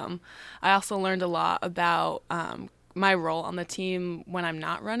track. I also learned a lot about my role on the team when I'm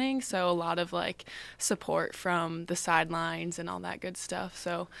not running, so a lot of support from the sidelines and all that good stuff.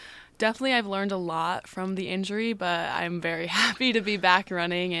 So definitely I've learned a lot from the injury, but I'm very happy to be back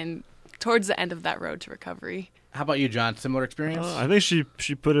running and towards the end of that road to recovery. How about you, John? Similar experience? I think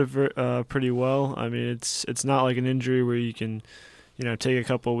she put it pretty well. I mean, it's not like an injury where you can, take a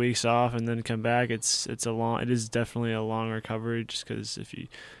couple of weeks off and then come back. It is definitely a long recovery. Just because if you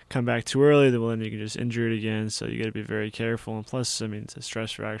come back too early, then you can just injure it again. So you got to be very careful. And plus, I mean, it's a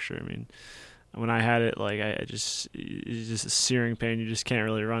stress fracture. I mean, when I had it, like it's just a searing pain. You just can't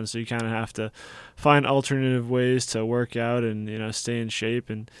really run, so you kind of have to find alternative ways to work out and stay in shape.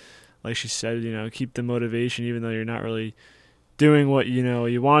 And like she said, keep the motivation even though you're not really doing what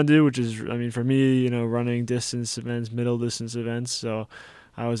you want to do, which is, I mean, for me, running distance events, middle distance events. So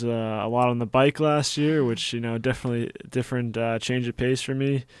I was a lot on the bike last year, which definitely different change of pace for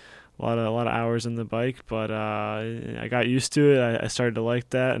me. A lot of hours on the bike, but I got used to it. I started to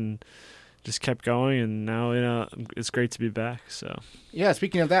like that and just kept going, and now it's great to be back. So yeah,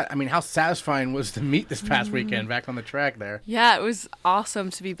 speaking of that, I mean, how satisfying was the meet this past weekend back on the track there? Yeah, it was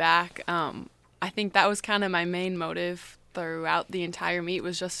awesome to be back. I think that was kind of my main motive throughout the entire meet,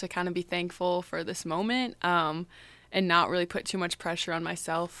 was just to kind of be thankful for this moment and not really put too much pressure on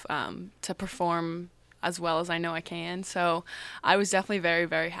myself to perform as well as I know I can. So I was definitely very,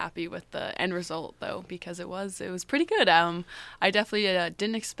 very happy with the end result, though, because it was pretty good. I definitely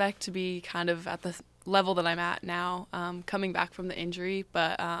didn't expect to be kind of at the level that I'm at now, coming back from the injury.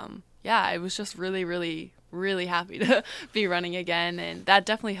 But yeah, I was just really, really, really happy to be running again, and that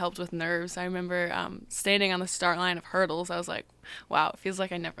definitely helped with nerves. I remember standing on the start line of hurdles. I was like, wow, it feels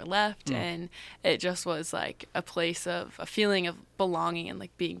like I never left, and it just was like a feeling of belonging and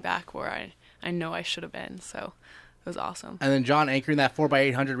like being back where I know I should have been. So it was awesome. And then John anchoring that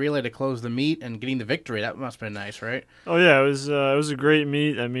 4x800 relay to close the meet and getting the victory. That must have been nice, right? Oh yeah, it was a great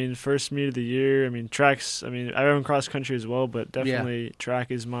meet. I mean, first meet of the year. I mean, tracks. I mean, I run cross country as well, but definitely track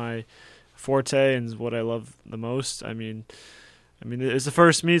is my forte and is what I love the most. I mean, it's the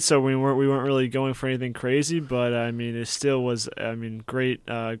first meet, so we weren't really going for anything crazy, but I mean, it still was. I mean, great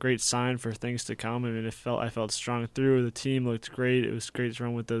sign for things to come. I mean, I felt strong through. The team looked great. It was great to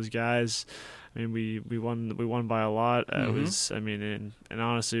run with those guys. I mean, we won by a lot. It was. I mean, and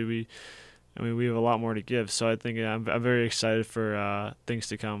honestly, we have a lot more to give. So I think I'm very excited for things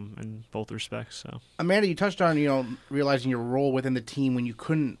to come in both respects. So Amanda, you touched on realizing your role within the team when you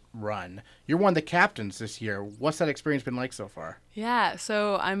couldn't run. You're one of the captains this year. What's that experience been like so far? Yeah,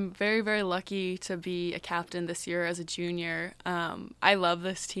 so I'm very, very lucky to be a captain this year as a junior. I love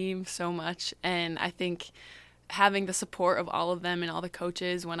this team so much, and I think having the support of all of them and all the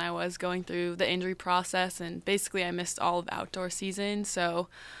coaches when I was going through the injury process, and basically I missed all of outdoor season, so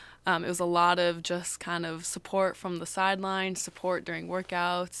it was a lot of just kind of support from the sidelines, support during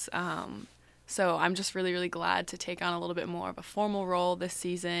workouts. So I'm just really, really glad to take on a little bit more of a formal role this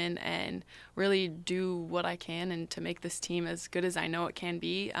season and really do what I can and to make this team as good as I know it can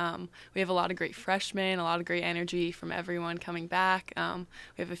be. We have a lot of great freshmen, a lot of great energy from everyone coming back. We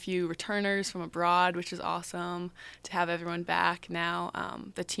have a few returners from abroad, which is awesome to have everyone back now.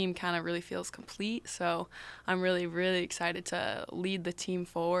 The team kind of really feels complete, so I'm really, really excited to lead the team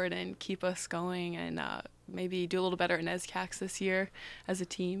forward and keep us going and maybe do a little better at NESCACs this year as a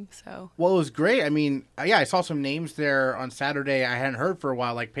team. So well, it was great. I mean, yeah, I saw some names there on Saturday I hadn't heard for a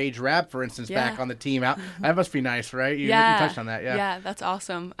while, like Paige Rapp, for instance, back on the team. That must be nice, right? You touched on that, yeah. Yeah, that's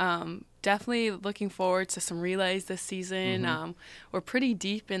awesome. Definitely looking forward to some relays this season. We're pretty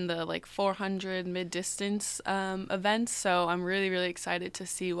deep in the 400 mid-distance events, so I'm really, really excited to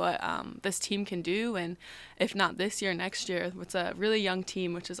see what this team can do, and if not this year, next year. It's a really young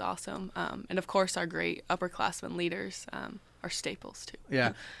team, which is awesome. And of course, our great upperclassmen leaders are staples too.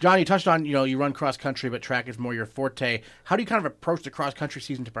 Yeah. John, you touched on, you run cross-country, but track is more your forte. How do you kind of approach the cross-country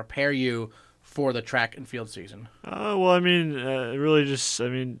season to prepare you for the track and field season? Well, I mean, really just,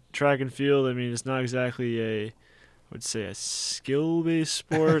 track and field, it's not exactly I would say a skill-based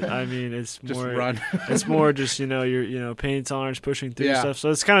sport. I mean, it's just more run. It's more just, your pain tolerance, pushing through stuff. So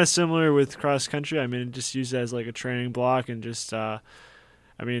it's kind of similar with cross-country. I mean, just use it as like a training block and just, I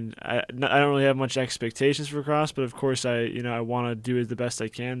don't really have much expectations for cross, but of course I want to do it the best I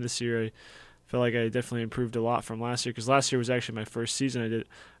can. This year I feel like I definitely improved a lot from last year, because last year was actually my first season.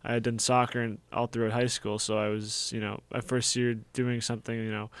 I had done soccer and all throughout high school, so I was my first year doing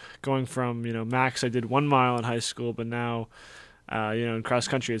something, going from max I did 1 mile in high school, but now in cross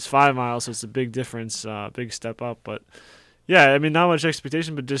country it's 5 miles, so it's a big difference, big step up. But yeah, not much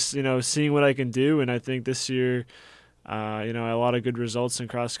expectation, but just seeing what I can do, and I think this year I had a lot of good results in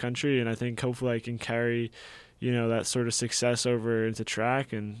cross country, and I think hopefully I can carry that sort of success over into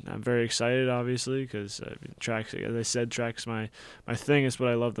track, and I'm very excited, obviously, because track, as I said, track's my thing. It's what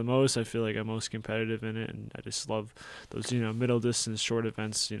I love the most. I feel like I'm most competitive in it, and I just love those middle distance short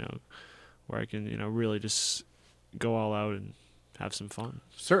events, where I can really just go all out and have some fun.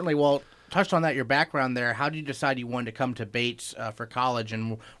 Certainly. Well, touched on that, your background there. How did you decide you wanted to come to Bates for college,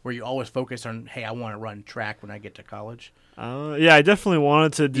 and were you always focused on, hey, I want to run track when I get to college? Yeah, I definitely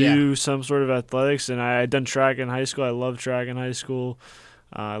wanted to do some sort of athletics, and I had done track in high school. I loved track in high school.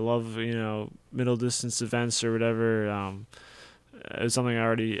 I love, middle distance events or whatever. It's something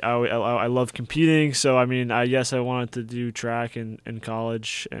I love competing. So, I mean, yes, I wanted to do track in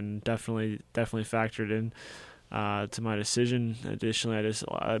college, and definitely factored in to my decision. Additionally,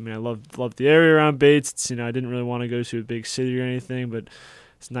 I love the area around Bates. It's, I didn't really want to go to a big city or anything, but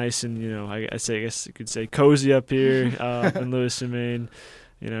it's nice and, I guess you could say cozy up here up in Lewiston, Maine.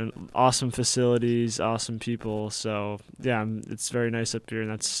 Awesome facilities, awesome people. So, yeah, it's very nice up here, and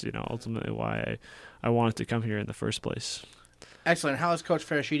that's, ultimately why I wanted to come here in the first place. Excellent. How has Coach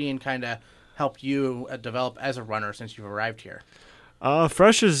Farashidyan kind of helped you develop as a runner since you've arrived here?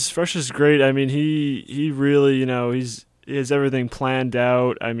 Fresh is great. I mean, he really, he has everything planned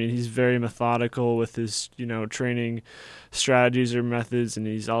out. I mean, he's very methodical with his, training strategies or methods, and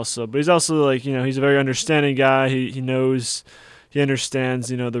he's also like, he's a very understanding guy. He understands,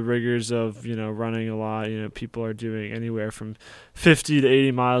 the rigors of, running a lot. People are doing anywhere from 50 to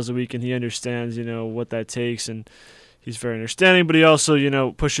 80 miles a week, and he understands, what that takes, and he's very understanding, but he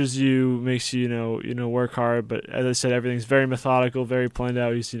also, pushes you, makes you, work hard. But as I said, everything's very methodical, very planned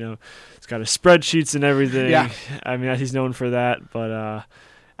out. He's, he's got his spreadsheets and everything. Yeah. I mean, he's known for that, but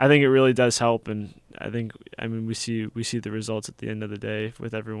I think it really does help, and we see the results at the end of the day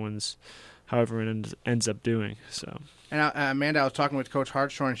with how everyone ends up doing. So. And Amanda, I was talking with Coach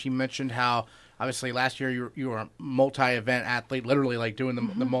Hartshorn, and she mentioned how obviously last year you were a multi-event athlete, literally like doing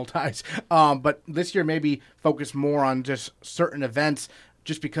the multis. But this year maybe focus more on just certain events,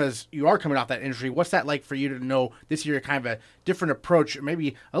 just because you are coming off that injury. What's that like for you to know this year kind of a different approach,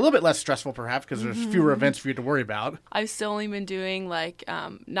 maybe a little bit less stressful perhaps because there's fewer events for you to worry about? I've still only been doing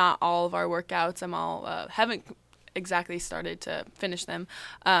not all of our workouts. Haven't exactly started to finish them,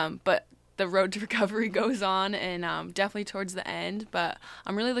 but the road to recovery goes on, and definitely towards the end. But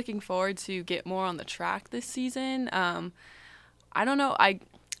I'm really looking forward to get more on the track this season. I don't know.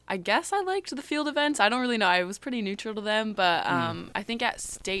 I guess I liked the field events. I don't really know. I was pretty neutral to them, but I think at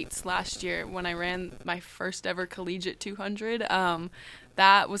States last year when I ran my first ever collegiate 200,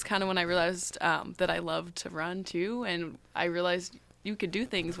 that was kind of when I realized that I loved to run too, and I realized you could do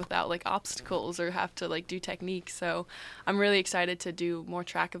things without obstacles or have to do techniques. So I'm really excited to do more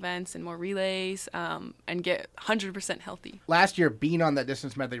track events and more relays and get 100% healthy. Last year, being on that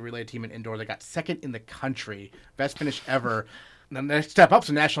distance medley relay team in indoor, they got second in the country, best finish ever. The next step up's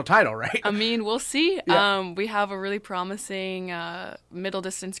a national title, right? I mean, we'll see. Yeah. We have a really promising middle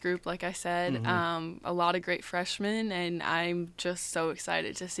distance group, like I said. A lot of great freshmen, and I'm just so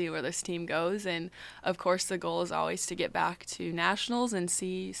excited to see where this team goes. And of course, the goal is always to get back to nationals and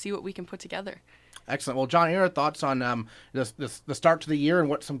see what we can put together. Excellent. Well, John, your thoughts on the start to the year and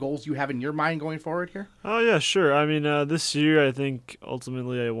what some goals you have in your mind going forward here? Oh, yeah, sure. I mean, this year I think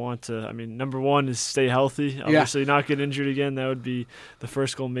ultimately I want to, number one is stay healthy. Obviously not get injured again. That would be the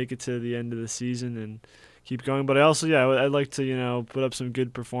first goal, make it to the end of the season and keep going. But I also, I'd like to, put up some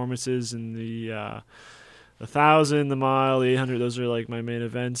good performances in the 1,000, the mile, the 800. Those are my main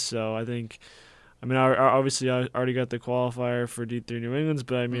events. So I think, obviously I already got the qualifier for D3 New England's,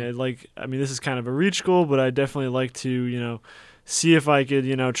 but this is kind of a reach goal, but I definitely like to, see if I could,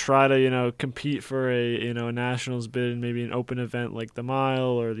 try to, compete for a nationals bid and maybe an open event like the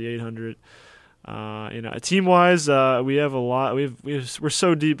mile or the 800. Team wise, we have a lot. We're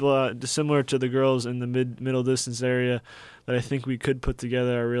so deep, similar to the girls in the middle distance area, that I think we could put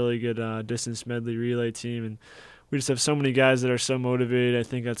together a really good distance medley relay team, and we just have so many guys that are so motivated. I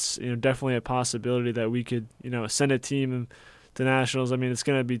think that's definitely a possibility that we could send a team to nationals. It's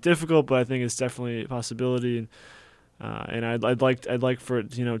going to be difficult, but I think it's definitely a possibility. And I'd like for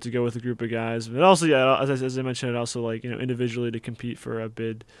it to go with a group of guys. But also, as I mentioned, I'd also like individually to compete for a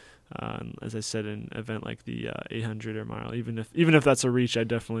bid. As I said, in an event like the 800 or mile, even if that's a reach,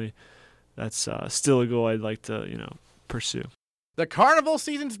 that's still a goal I'd like to pursue. The carnival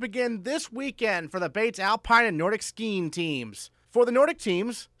seasons begin this weekend for the Bates Alpine and Nordic Skiing teams. For the Nordic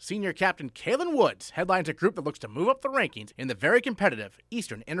teams, senior captain Kaylin Woods headlines a group that looks to move up the rankings in the very competitive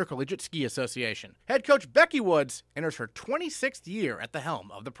Eastern Intercollegiate Ski Association. Head coach Becky Woods enters her 26th year at the helm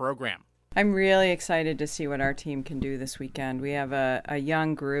of the program. I'm really excited to see what our team can do this weekend. We have a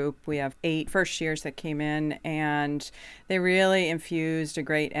young group. We have 8 first years that came in, and they really infused a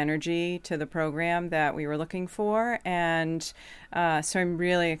great energy to the program that we were looking for. And so I'm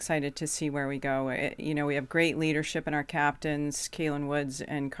really excited to see where we go. We have great leadership in our captains, Kaylin Woods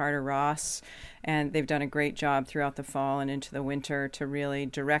and Carter Ross, and they've done a great job throughout the fall and into the winter to really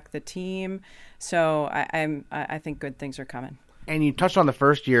direct the team. So I think good things are coming. And you touched on the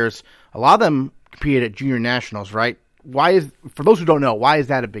first years. A lot of them competed at junior nationals, right? For those who don't know, why is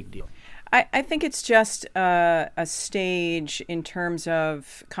that a big deal? I think it's just a stage in terms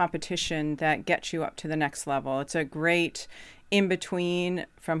of competition that gets you up to the next level. It's a great in between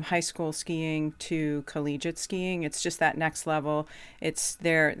from high school skiing to collegiate skiing. It's just that next level. It's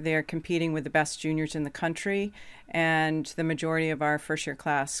they're competing with the best juniors in the country, and the majority of our first year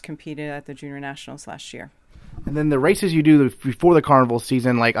class competed at the Junior Nationals last year. And then the races you do before the carnival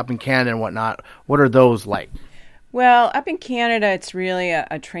season, like up in Canada and whatnot, what are those like? Well, up in Canada, it's really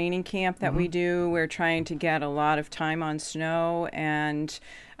a training camp that we do. We're trying to get a lot of time on snow, and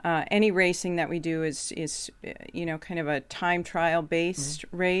any racing that we do is kind of a time trial based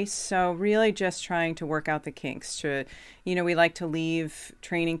race. So really just trying to work out the kinks. We like to leave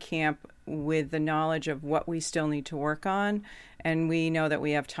training camp with the knowledge of what we still need to work on, and we know that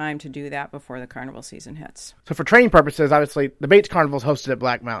we have time to do that before the carnival season hits. So for training purposes, obviously the Bates Carnival is hosted at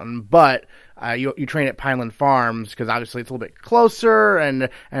Black Mountain, but you train at Pineland Farms because obviously it's a little bit closer. And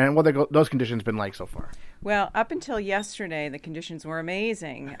what have those conditions been like so far? Well, up until yesterday, the conditions were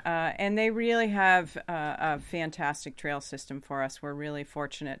amazing, and they really have a fantastic trail system for us. We're really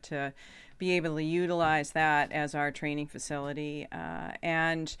fortunate to be able to utilize that as our training facility.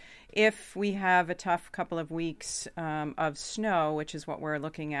 And if we have a tough couple of weeks of snow, which is what we're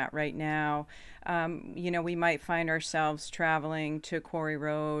looking at right now, we might find ourselves traveling to Quarry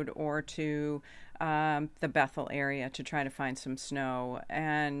Road or to the Bethel area to try to find some snow.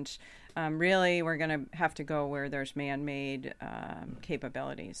 And really, we're going to have to go where there's man-made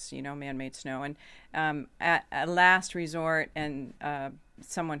capabilities, man-made snow. And at a last resort, and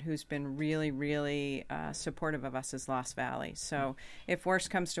someone who's been really, really supportive of us is Lost Valley. So if worse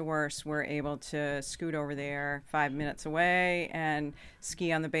comes to worse, we're able to scoot over there 5 minutes away and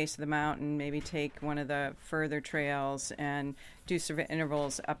ski on the base of the mountain, maybe take one of the further trails and do some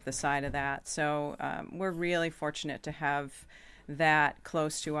intervals up the side of that. So we're really fortunate to have that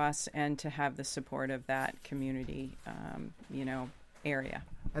close to us and to have the support of that community, area.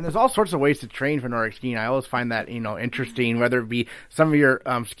 And there's all sorts of ways to train for Nordic skiing. I always find that, interesting, whether it be some of your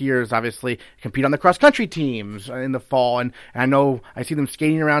skiers obviously compete on the cross-country teams in the fall. And I know I see them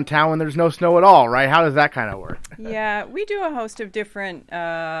skating around town when there's no snow at all, right? How does that kind of work? Yeah, we do a host of different,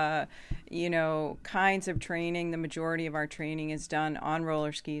 kinds of training. The majority of our training is done on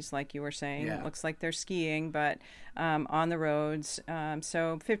roller skis, like you were saying. Yeah. It looks like they're skiing, but on the roads.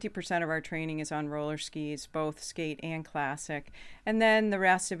 So 50% of our training is on roller skis, both skate and classic. And then the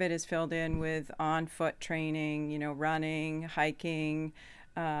rest of it is filled in with on-foot training, running, hiking,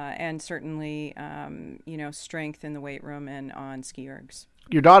 and certainly, strength in the weight room and on ski ergs.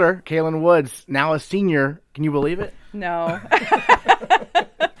 Your daughter, Kaylin Woods, now a senior. Can you believe it? No.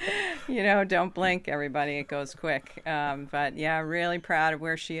 Don't blink, everybody. It goes quick. But, yeah, really proud of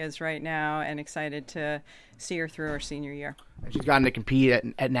where she is right now and excited to see her through her senior year. She's gotten to compete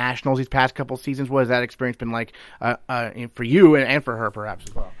at nationals these past couple of seasons. What has that experience been like for you and for her, perhaps,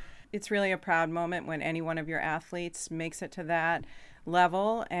 as well? It's really a proud moment when any one of your athletes makes it to that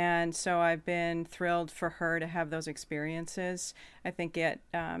level, and so I've been thrilled for her to have those experiences. I think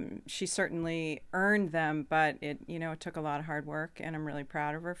she certainly earned them, but it took a lot of hard work, and I'm really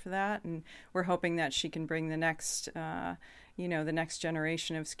proud of her for that. And we're hoping that she can bring the next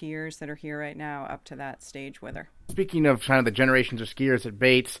generation of skiers that are here right now up to that stage with her. Speaking of kind of the generations of skiers at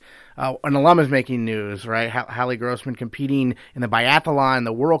Bates, an alum is making news, right? Hallie Grossman competing in the biathlon,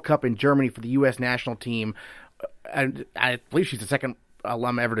 the World Cup in Germany for the U.S. national team. And I believe she's the second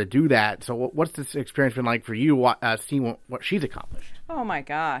alum ever to do that. So what's this experience been like for you, seeing what she's accomplished? Oh, my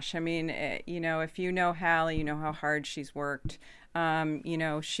gosh. I mean, if you know Hallie, you know how hard she's worked.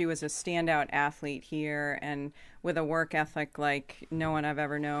 She was a standout athlete here and with a work ethic like no one I've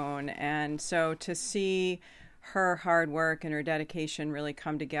ever known. And so to see her hard work and her dedication really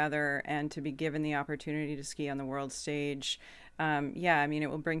come together and to be given the opportunity to ski on the world stage, it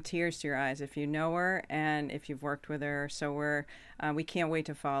will bring tears to your eyes if you know her and if you've worked with her. So we can't wait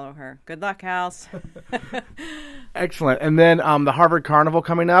to follow her. Good luck, Hals. Excellent. And then the Harvard Carnival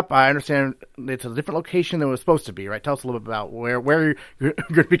coming up. I understand it's a different location than it was supposed to be, right? Tell us a little bit about where you're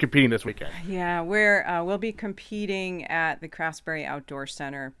going to be competing this weekend. Yeah, we'll be competing at the Craftsbury Outdoor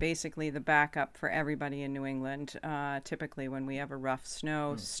Center, basically the backup for everybody in New England, typically when we have a rough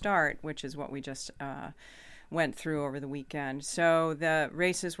snow start, which is what we just went through over the weekend. So the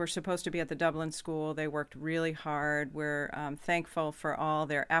races were supposed to be at the Dublin School. They worked really hard. We're thankful for all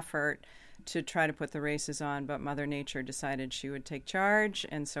their effort to try to put the races on, but Mother Nature decided she would take charge,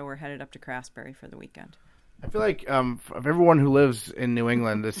 and so we're headed up to Craftsbury for the weekend. I feel like of everyone who lives in New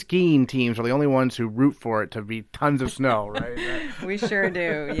England, the skiing teams are the only ones who root for it to be tons of snow, right? We sure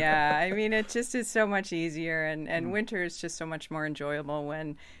do, yeah. I mean, it just is so much easier, and winter is just so much more enjoyable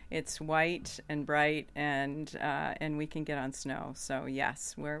when it's white and bright and we can get on snow. So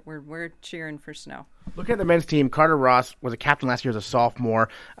yes, we're cheering for snow. Looking at the men's team, Carter Ross was a captain last year as a sophomore.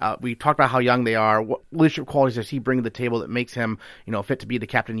 We talked about how young they are. What leadership qualities does he bring to the table that makes him, fit to be the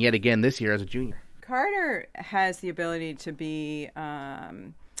captain yet again this year as a junior? Carter has the ability to be, a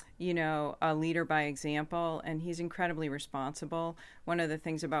leader by example, and he's incredibly responsible. One of the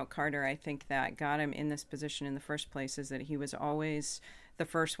things about Carter, I think, that got him in this position in the first place is that he was always the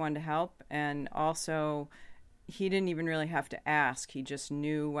first one to help, and also he didn't even really have to ask. He just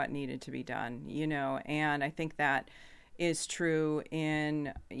knew what needed to be done, and I think that is true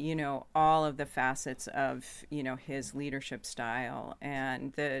in, all of the facets of, his leadership style,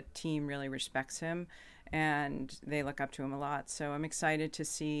 and the team really respects him and they look up to him a lot. So I'm excited to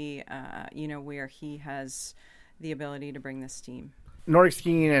see, where he has the ability to bring this team. Nordic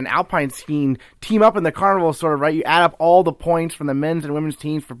Skiing and Alpine Skiing team up in the carnival, sort of, right? You add up all the points from the men's and women's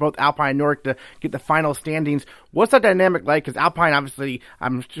teams for both Alpine and Nordic to get the final standings. What's that dynamic like? Because Alpine, obviously,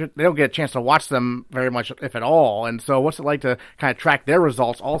 I'm sure they don't get a chance to watch them very much, if at all. And so what's it like to kind of track their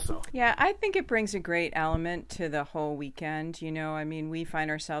results also? Yeah, I think it brings a great element to the whole weekend. We find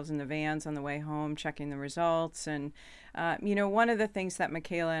ourselves in the vans on the way home checking the results. And, one of the things that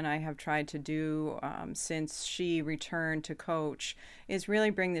Micaela and I have tried to do since she returned to coach is really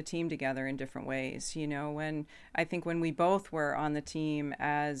bring the team together in different ways. When we both were on the team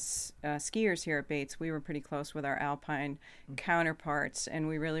as skiers here at Bates, we were pretty close with our Alpine counterparts, and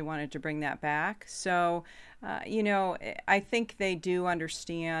we really wanted to bring that back. So, I think they do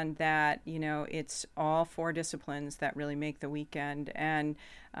understand that, it's all four disciplines that really make the weekend. And,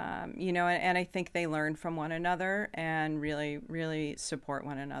 and I think they learn from one another and really, really support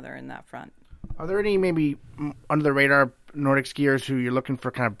one another in that front. Are there any maybe under the radar Nordic skiers who you're looking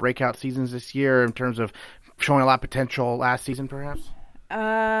for kind of breakout seasons this year in terms of showing a lot of potential last season, perhaps?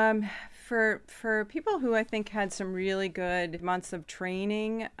 For people who I think had some really good months of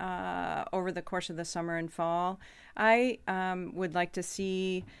training over the course of the summer and fall, I would like to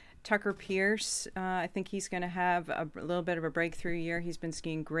see Tucker Pierce. I think he's going to have a little bit of a breakthrough year. He's been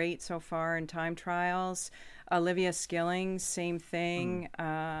skiing great so far in time trials. Olivia Skilling, same thing.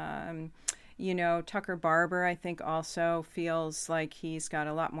 Tucker Barber, I think, also feels like he's got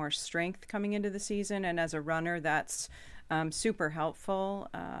a lot more strength coming into the season. And as a runner, that's super helpful.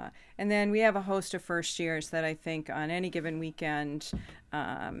 And then we have a host of first years that I think on any given weekend,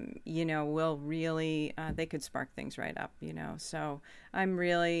 will really, they could spark things right up, So I'm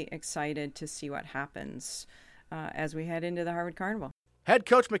really excited to see what happens as we head into the Harvard Carnival. Head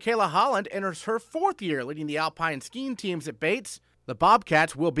coach Micaela Holland enters her fourth year leading the Alpine skiing teams at Bates. The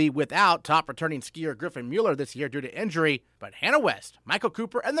Bobcats will be without top returning skier Griffin Mueller this year due to injury, but Hannah West, Michael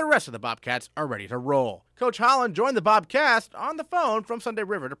Cooper, and the rest of the Bobcats are ready to roll. Coach Holland joined the Bobcast on the phone from Sunday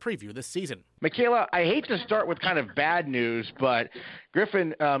River to preview this season. Micaela, I hate to start with kind of bad news, but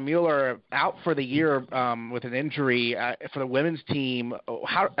Griffin Mueller out for the year with an injury for the women's team.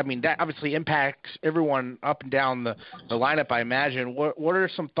 That obviously impacts everyone up and down the lineup, I imagine. What are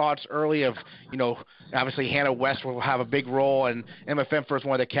some thoughts early of, obviously Hannah West will have a big role, and Emma Fenfer is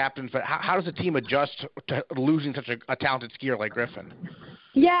one of the captains, but how does the team adjust to losing such a talented skier like Griffin?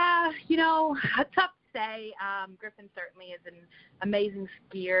 Yeah, tough to say. Griffin certainly is an amazing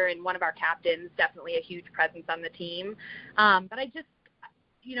skier and one of our captains, definitely a huge presence on the team. But I just,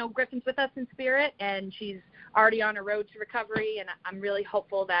 Griffin's with us in spirit, and she's already on a road to recovery, and I'm really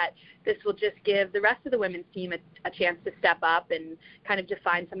hopeful that this will just give the rest of the women's team a chance to step up and kind of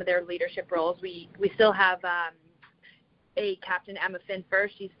define some of their leadership roles. We still have a captain, Emma Finfer.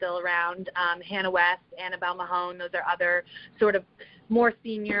 She's still around. Hannah West, Isabel Mohammadi-Hall. Those are other sort of more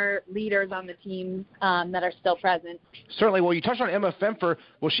senior leaders on the team that are still present. Certainly. Well, you touched on Emma Fenfer.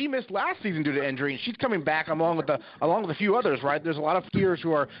 Well, she missed last season due to injury, and she's coming back along with a few others, right? There's a lot of skiers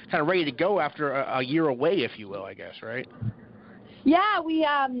who are kind of ready to go after a year away, if you will, I guess, right? Yeah, we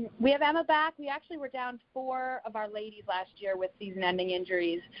have Emma back. We actually were down 4 of our ladies last year with season-ending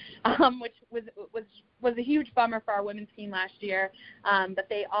injuries, which was a huge bummer for our women's team last year. But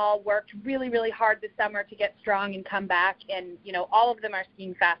they all worked really, really hard this summer to get strong and come back. And, all of them are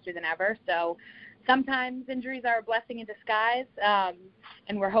skiing faster than ever. So sometimes injuries are a blessing in disguise.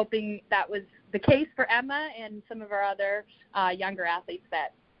 And we're hoping that was the case for Emma and some of our other younger athletes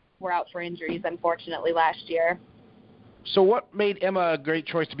that were out for injuries, unfortunately, last year. So what made Emma a great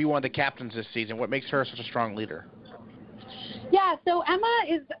choice to be one of the captains this season? What makes her such a strong leader? Yeah, so Emma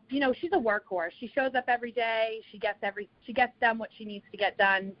is, she's a workhorse. She shows up every day. She gets done what she needs to get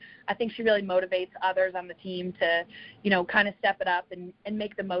done. I think she really motivates others on the team to, kind of step it up and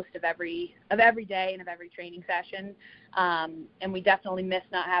make the most of every day and of every training session. And we definitely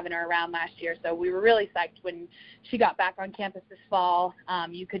missed not having her around last year. So we were really psyched when she got back on campus this fall.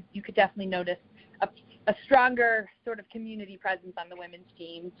 You could definitely notice a stronger sort of community presence on the women's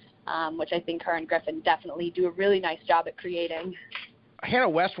team, which I think her and Griffin definitely do a really nice job at creating. Hannah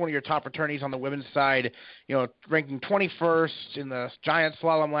West, one of your top returnees on the women's side, ranking 21st in the giant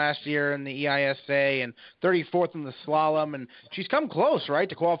slalom last year in the EISA and 34th in the slalom, and she's come close, right,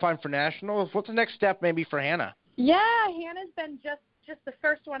 to qualifying for nationals. What's the next step maybe for Hannah? Yeah, Hannah's been just the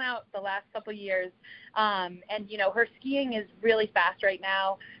first one out the last couple years, and her skiing is really fast right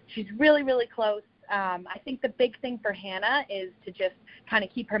now. She's really, really close. I think the big thing for Hannah is to just kind of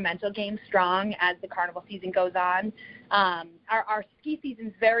keep her mental game strong as the carnival season goes on. Our ski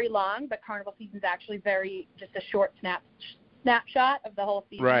season's very long, but carnival season's actually just a short snapshot of the whole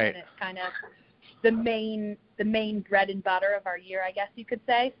season. Right. And it's kind of the main bread and butter of our year, I guess you could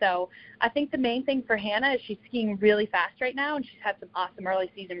say. So I think the main thing for Hannah is she's skiing really fast right now, and she's had some awesome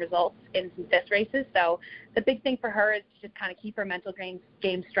early season results in some fifth races. So the big thing for her is to just kind of keep her mental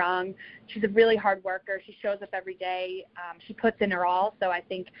game strong. She's a really hard worker. She shows up every day. She puts in her all. So I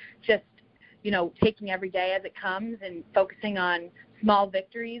think just, taking every day as it comes and focusing on small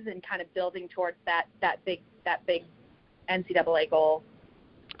victories and kind of building towards that big NCAA goal.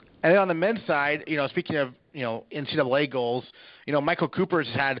 And then on the men's side, speaking of, NCAA goals, Michael Cooper's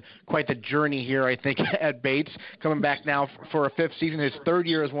had quite the journey here, I think, at Bates, coming back now for a fifth season, his third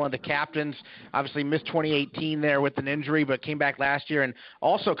year as one of the captains. Obviously missed 2018 there with an injury, but came back last year and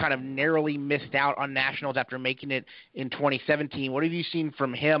also kind of narrowly missed out on nationals after making it in 2017. What have you seen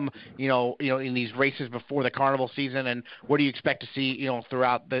from him, in these races before the carnival season, and what do you expect to see,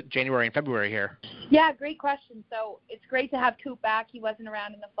 throughout the January and February here? Yeah, great question. So it's great to have Coop back. He wasn't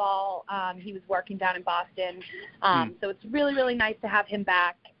around in the fall. He was working down in Boston. So it's really, really nice to have him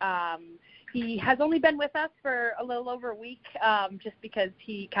back. He has only been with us for a little over a week, just because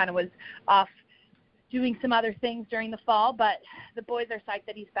he kind of was off doing some other things during the fall, but the boys are psyched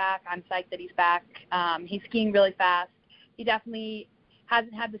that he's back. I'm psyched that he's back. He's skiing really fast. He definitely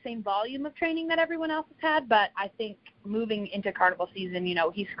hasn't had the same volume of training that everyone else has had, but I think moving into carnival season,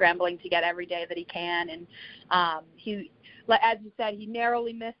 he's scrambling to get every day that he can, and he, as you said, he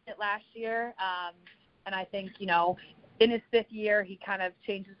narrowly missed it last year, and I think, in his fifth year, he kind of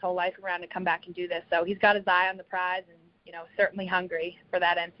changed his whole life around to come back and do this. So he's got his eye on the prize and, certainly hungry for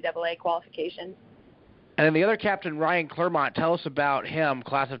that NCAA qualification. And then the other captain, Ryan Clermont, tell us about him,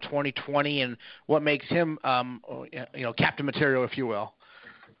 class of 2020, and what makes him, captain material, if you will.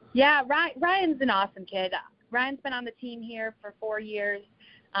 Yeah, Ryan's an awesome kid. Ryan's been on the team here for 4 years.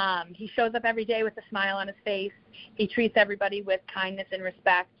 He shows up every day with a smile on his face. He treats everybody with kindness and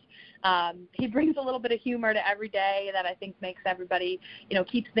respect. He brings a little bit of humor to every day that I think makes everybody,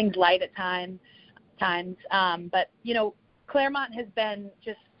 keeps things light at times. But, Claremont has been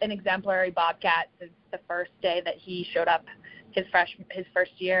just an exemplary Bobcat since the first day that he showed up his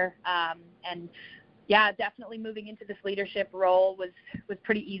first year. And yeah, definitely moving into this leadership role was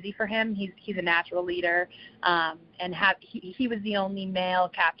pretty easy for him. He's a natural leader, and he was the only male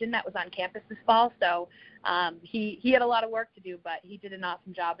captain that was on campus this fall. So he had a lot of work to do, but he did an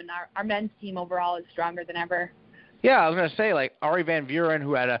awesome job, and our men's team overall is stronger than ever. Yeah, I was going to say, like, Ari Van Vuren,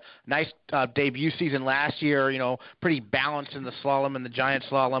 who had a nice debut season last year, pretty balanced in the slalom and the giant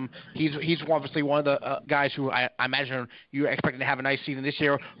slalom. He's obviously one of the guys who I imagine you're expecting to have a nice season this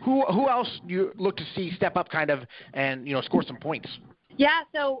year. Who else do you look to see step up kind of and, score some points? Yeah,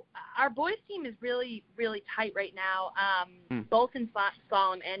 so our boys team is really, really tight right now, both in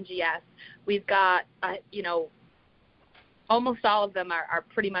slalom and GS. We've got, almost all of them are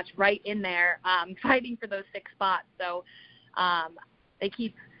pretty much right in there fighting for those 6 spots. So they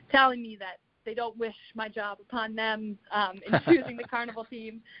keep telling me that they don't wish my job upon them in choosing the carnival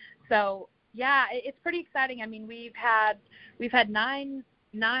team. So, yeah, it's pretty exciting. I mean, we've had nine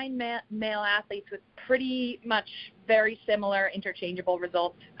male athletes with pretty much very similar interchangeable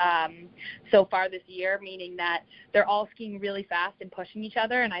results so far this year, meaning that they're all skiing really fast and pushing each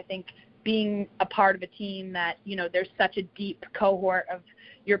other. And I think being a part of a team that, there's such a deep cohort of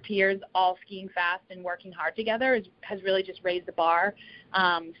your peers all skiing fast and working hard together has really just raised the bar.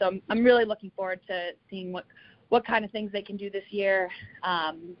 So I'm really looking forward to seeing what kind of things they can do this year.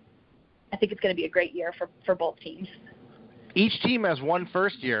 I think it's going to be a great year for both teams. Each team has one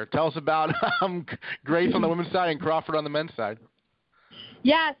first year. Tell us about Grace on the women's side and Crawford on the men's side.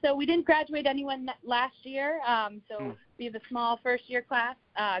 Yeah, so we didn't graduate anyone last year. We have a small first-year class,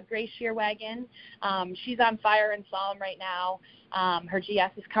 Grace Shearwagon. She's on fire in slalom right now. Her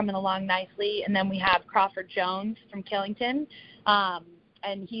GS is coming along nicely. And then we have Crawford Jones from Killington,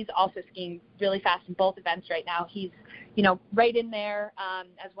 and he's also skiing really fast in both events right now. He's, right in there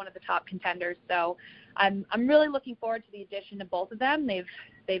as one of the top contenders. So I'm really looking forward to the addition of both of them.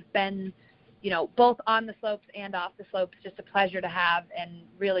 They've been, both on the slopes and off the slopes, just a pleasure to have, and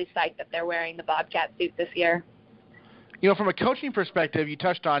really psyched that they're wearing the Bobcat suit this year. From a coaching perspective, you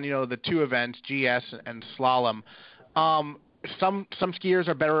touched on, the two events, GS and slalom. Some skiers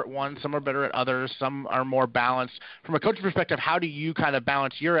are better at one, some are better at others, some are more balanced. From a coaching perspective, how do you kind of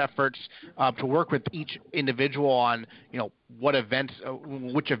balance your efforts to work with each individual on, what events,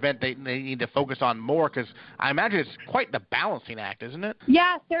 which event they need to focus on more? Because I imagine it's quite the balancing act, isn't it?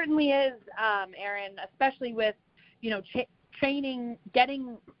 Yeah, it certainly is, Aaron, especially with, training,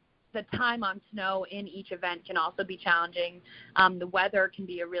 getting the time on snow in each event can also be challenging. The weather can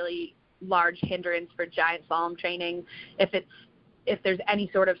be a really large hindrance for giant slalom training. If there's any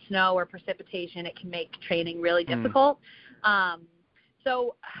sort of snow or precipitation, it can make training really difficult.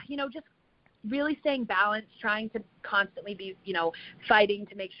 So, just really staying balanced, trying to constantly be, fighting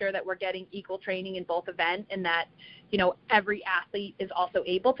to make sure that we're getting equal training in both events, and that, every athlete is also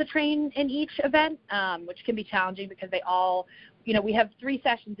able to train in each event, which can be challenging because they all, we have 3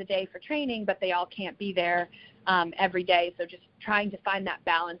 sessions a day for training, but they all can't be there every day. So just trying to find that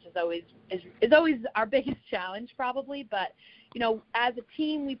balance is always our biggest challenge, probably. But, as a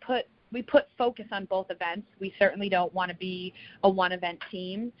team, we put focus on both events. We certainly don't want to be a one-event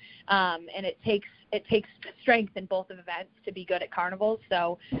team, and it takes strength in both of events to be good at carnivals.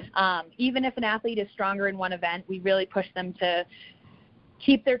 So even if an athlete is stronger in one event, we really push them to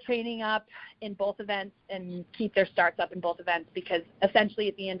keep their training up in both events and keep their starts up in both events, because essentially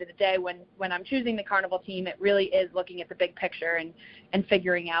at the end of the day, when I'm choosing the carnival team, it really is looking at the big picture and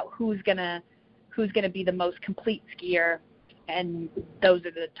figuring out who's gonna be the most complete skier, and those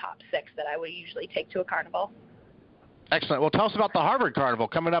are the top 6 that I would usually take to a carnival. Excellent. Well, tell us about the Harvard Carnival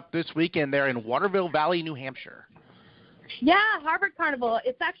coming up this weekend there in Waterville Valley, New Hampshire. Yeah, Harvard Carnival.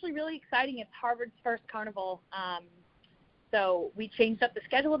 It's actually really exciting. It's Harvard's first carnival. So we changed up the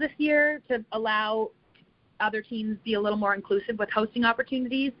schedule this year to allow other teams be a little more inclusive with hosting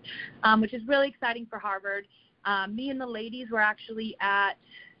opportunities, which is really exciting for Harvard. Me and the ladies were actually at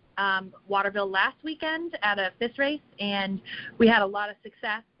Waterville last weekend at a FIS race, and we had a lot of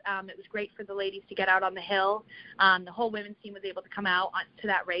success. It was great for the ladies to get out on the hill. The whole women's team was able to come out to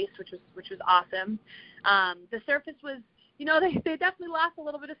that race, which was awesome. The surface was, they definitely lost a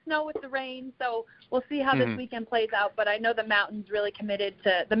little bit of snow with the rain, so we'll see how this weekend plays out. But I know the Mountain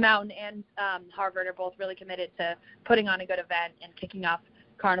and Harvard are both really committed to putting on a good event and kicking off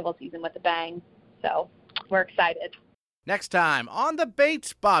carnival season with a bang. So we're excited. Next time on the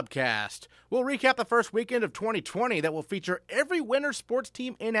Bates Bobcast, we'll recap the first weekend of 2020 that will feature every winter sports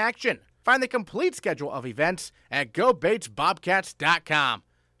team in action. Find the complete schedule of events at gobatesbobcats.com.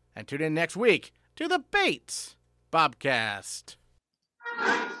 And tune in next week to the Bates Bobcast.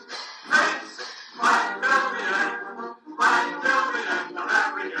 Bates, Bates,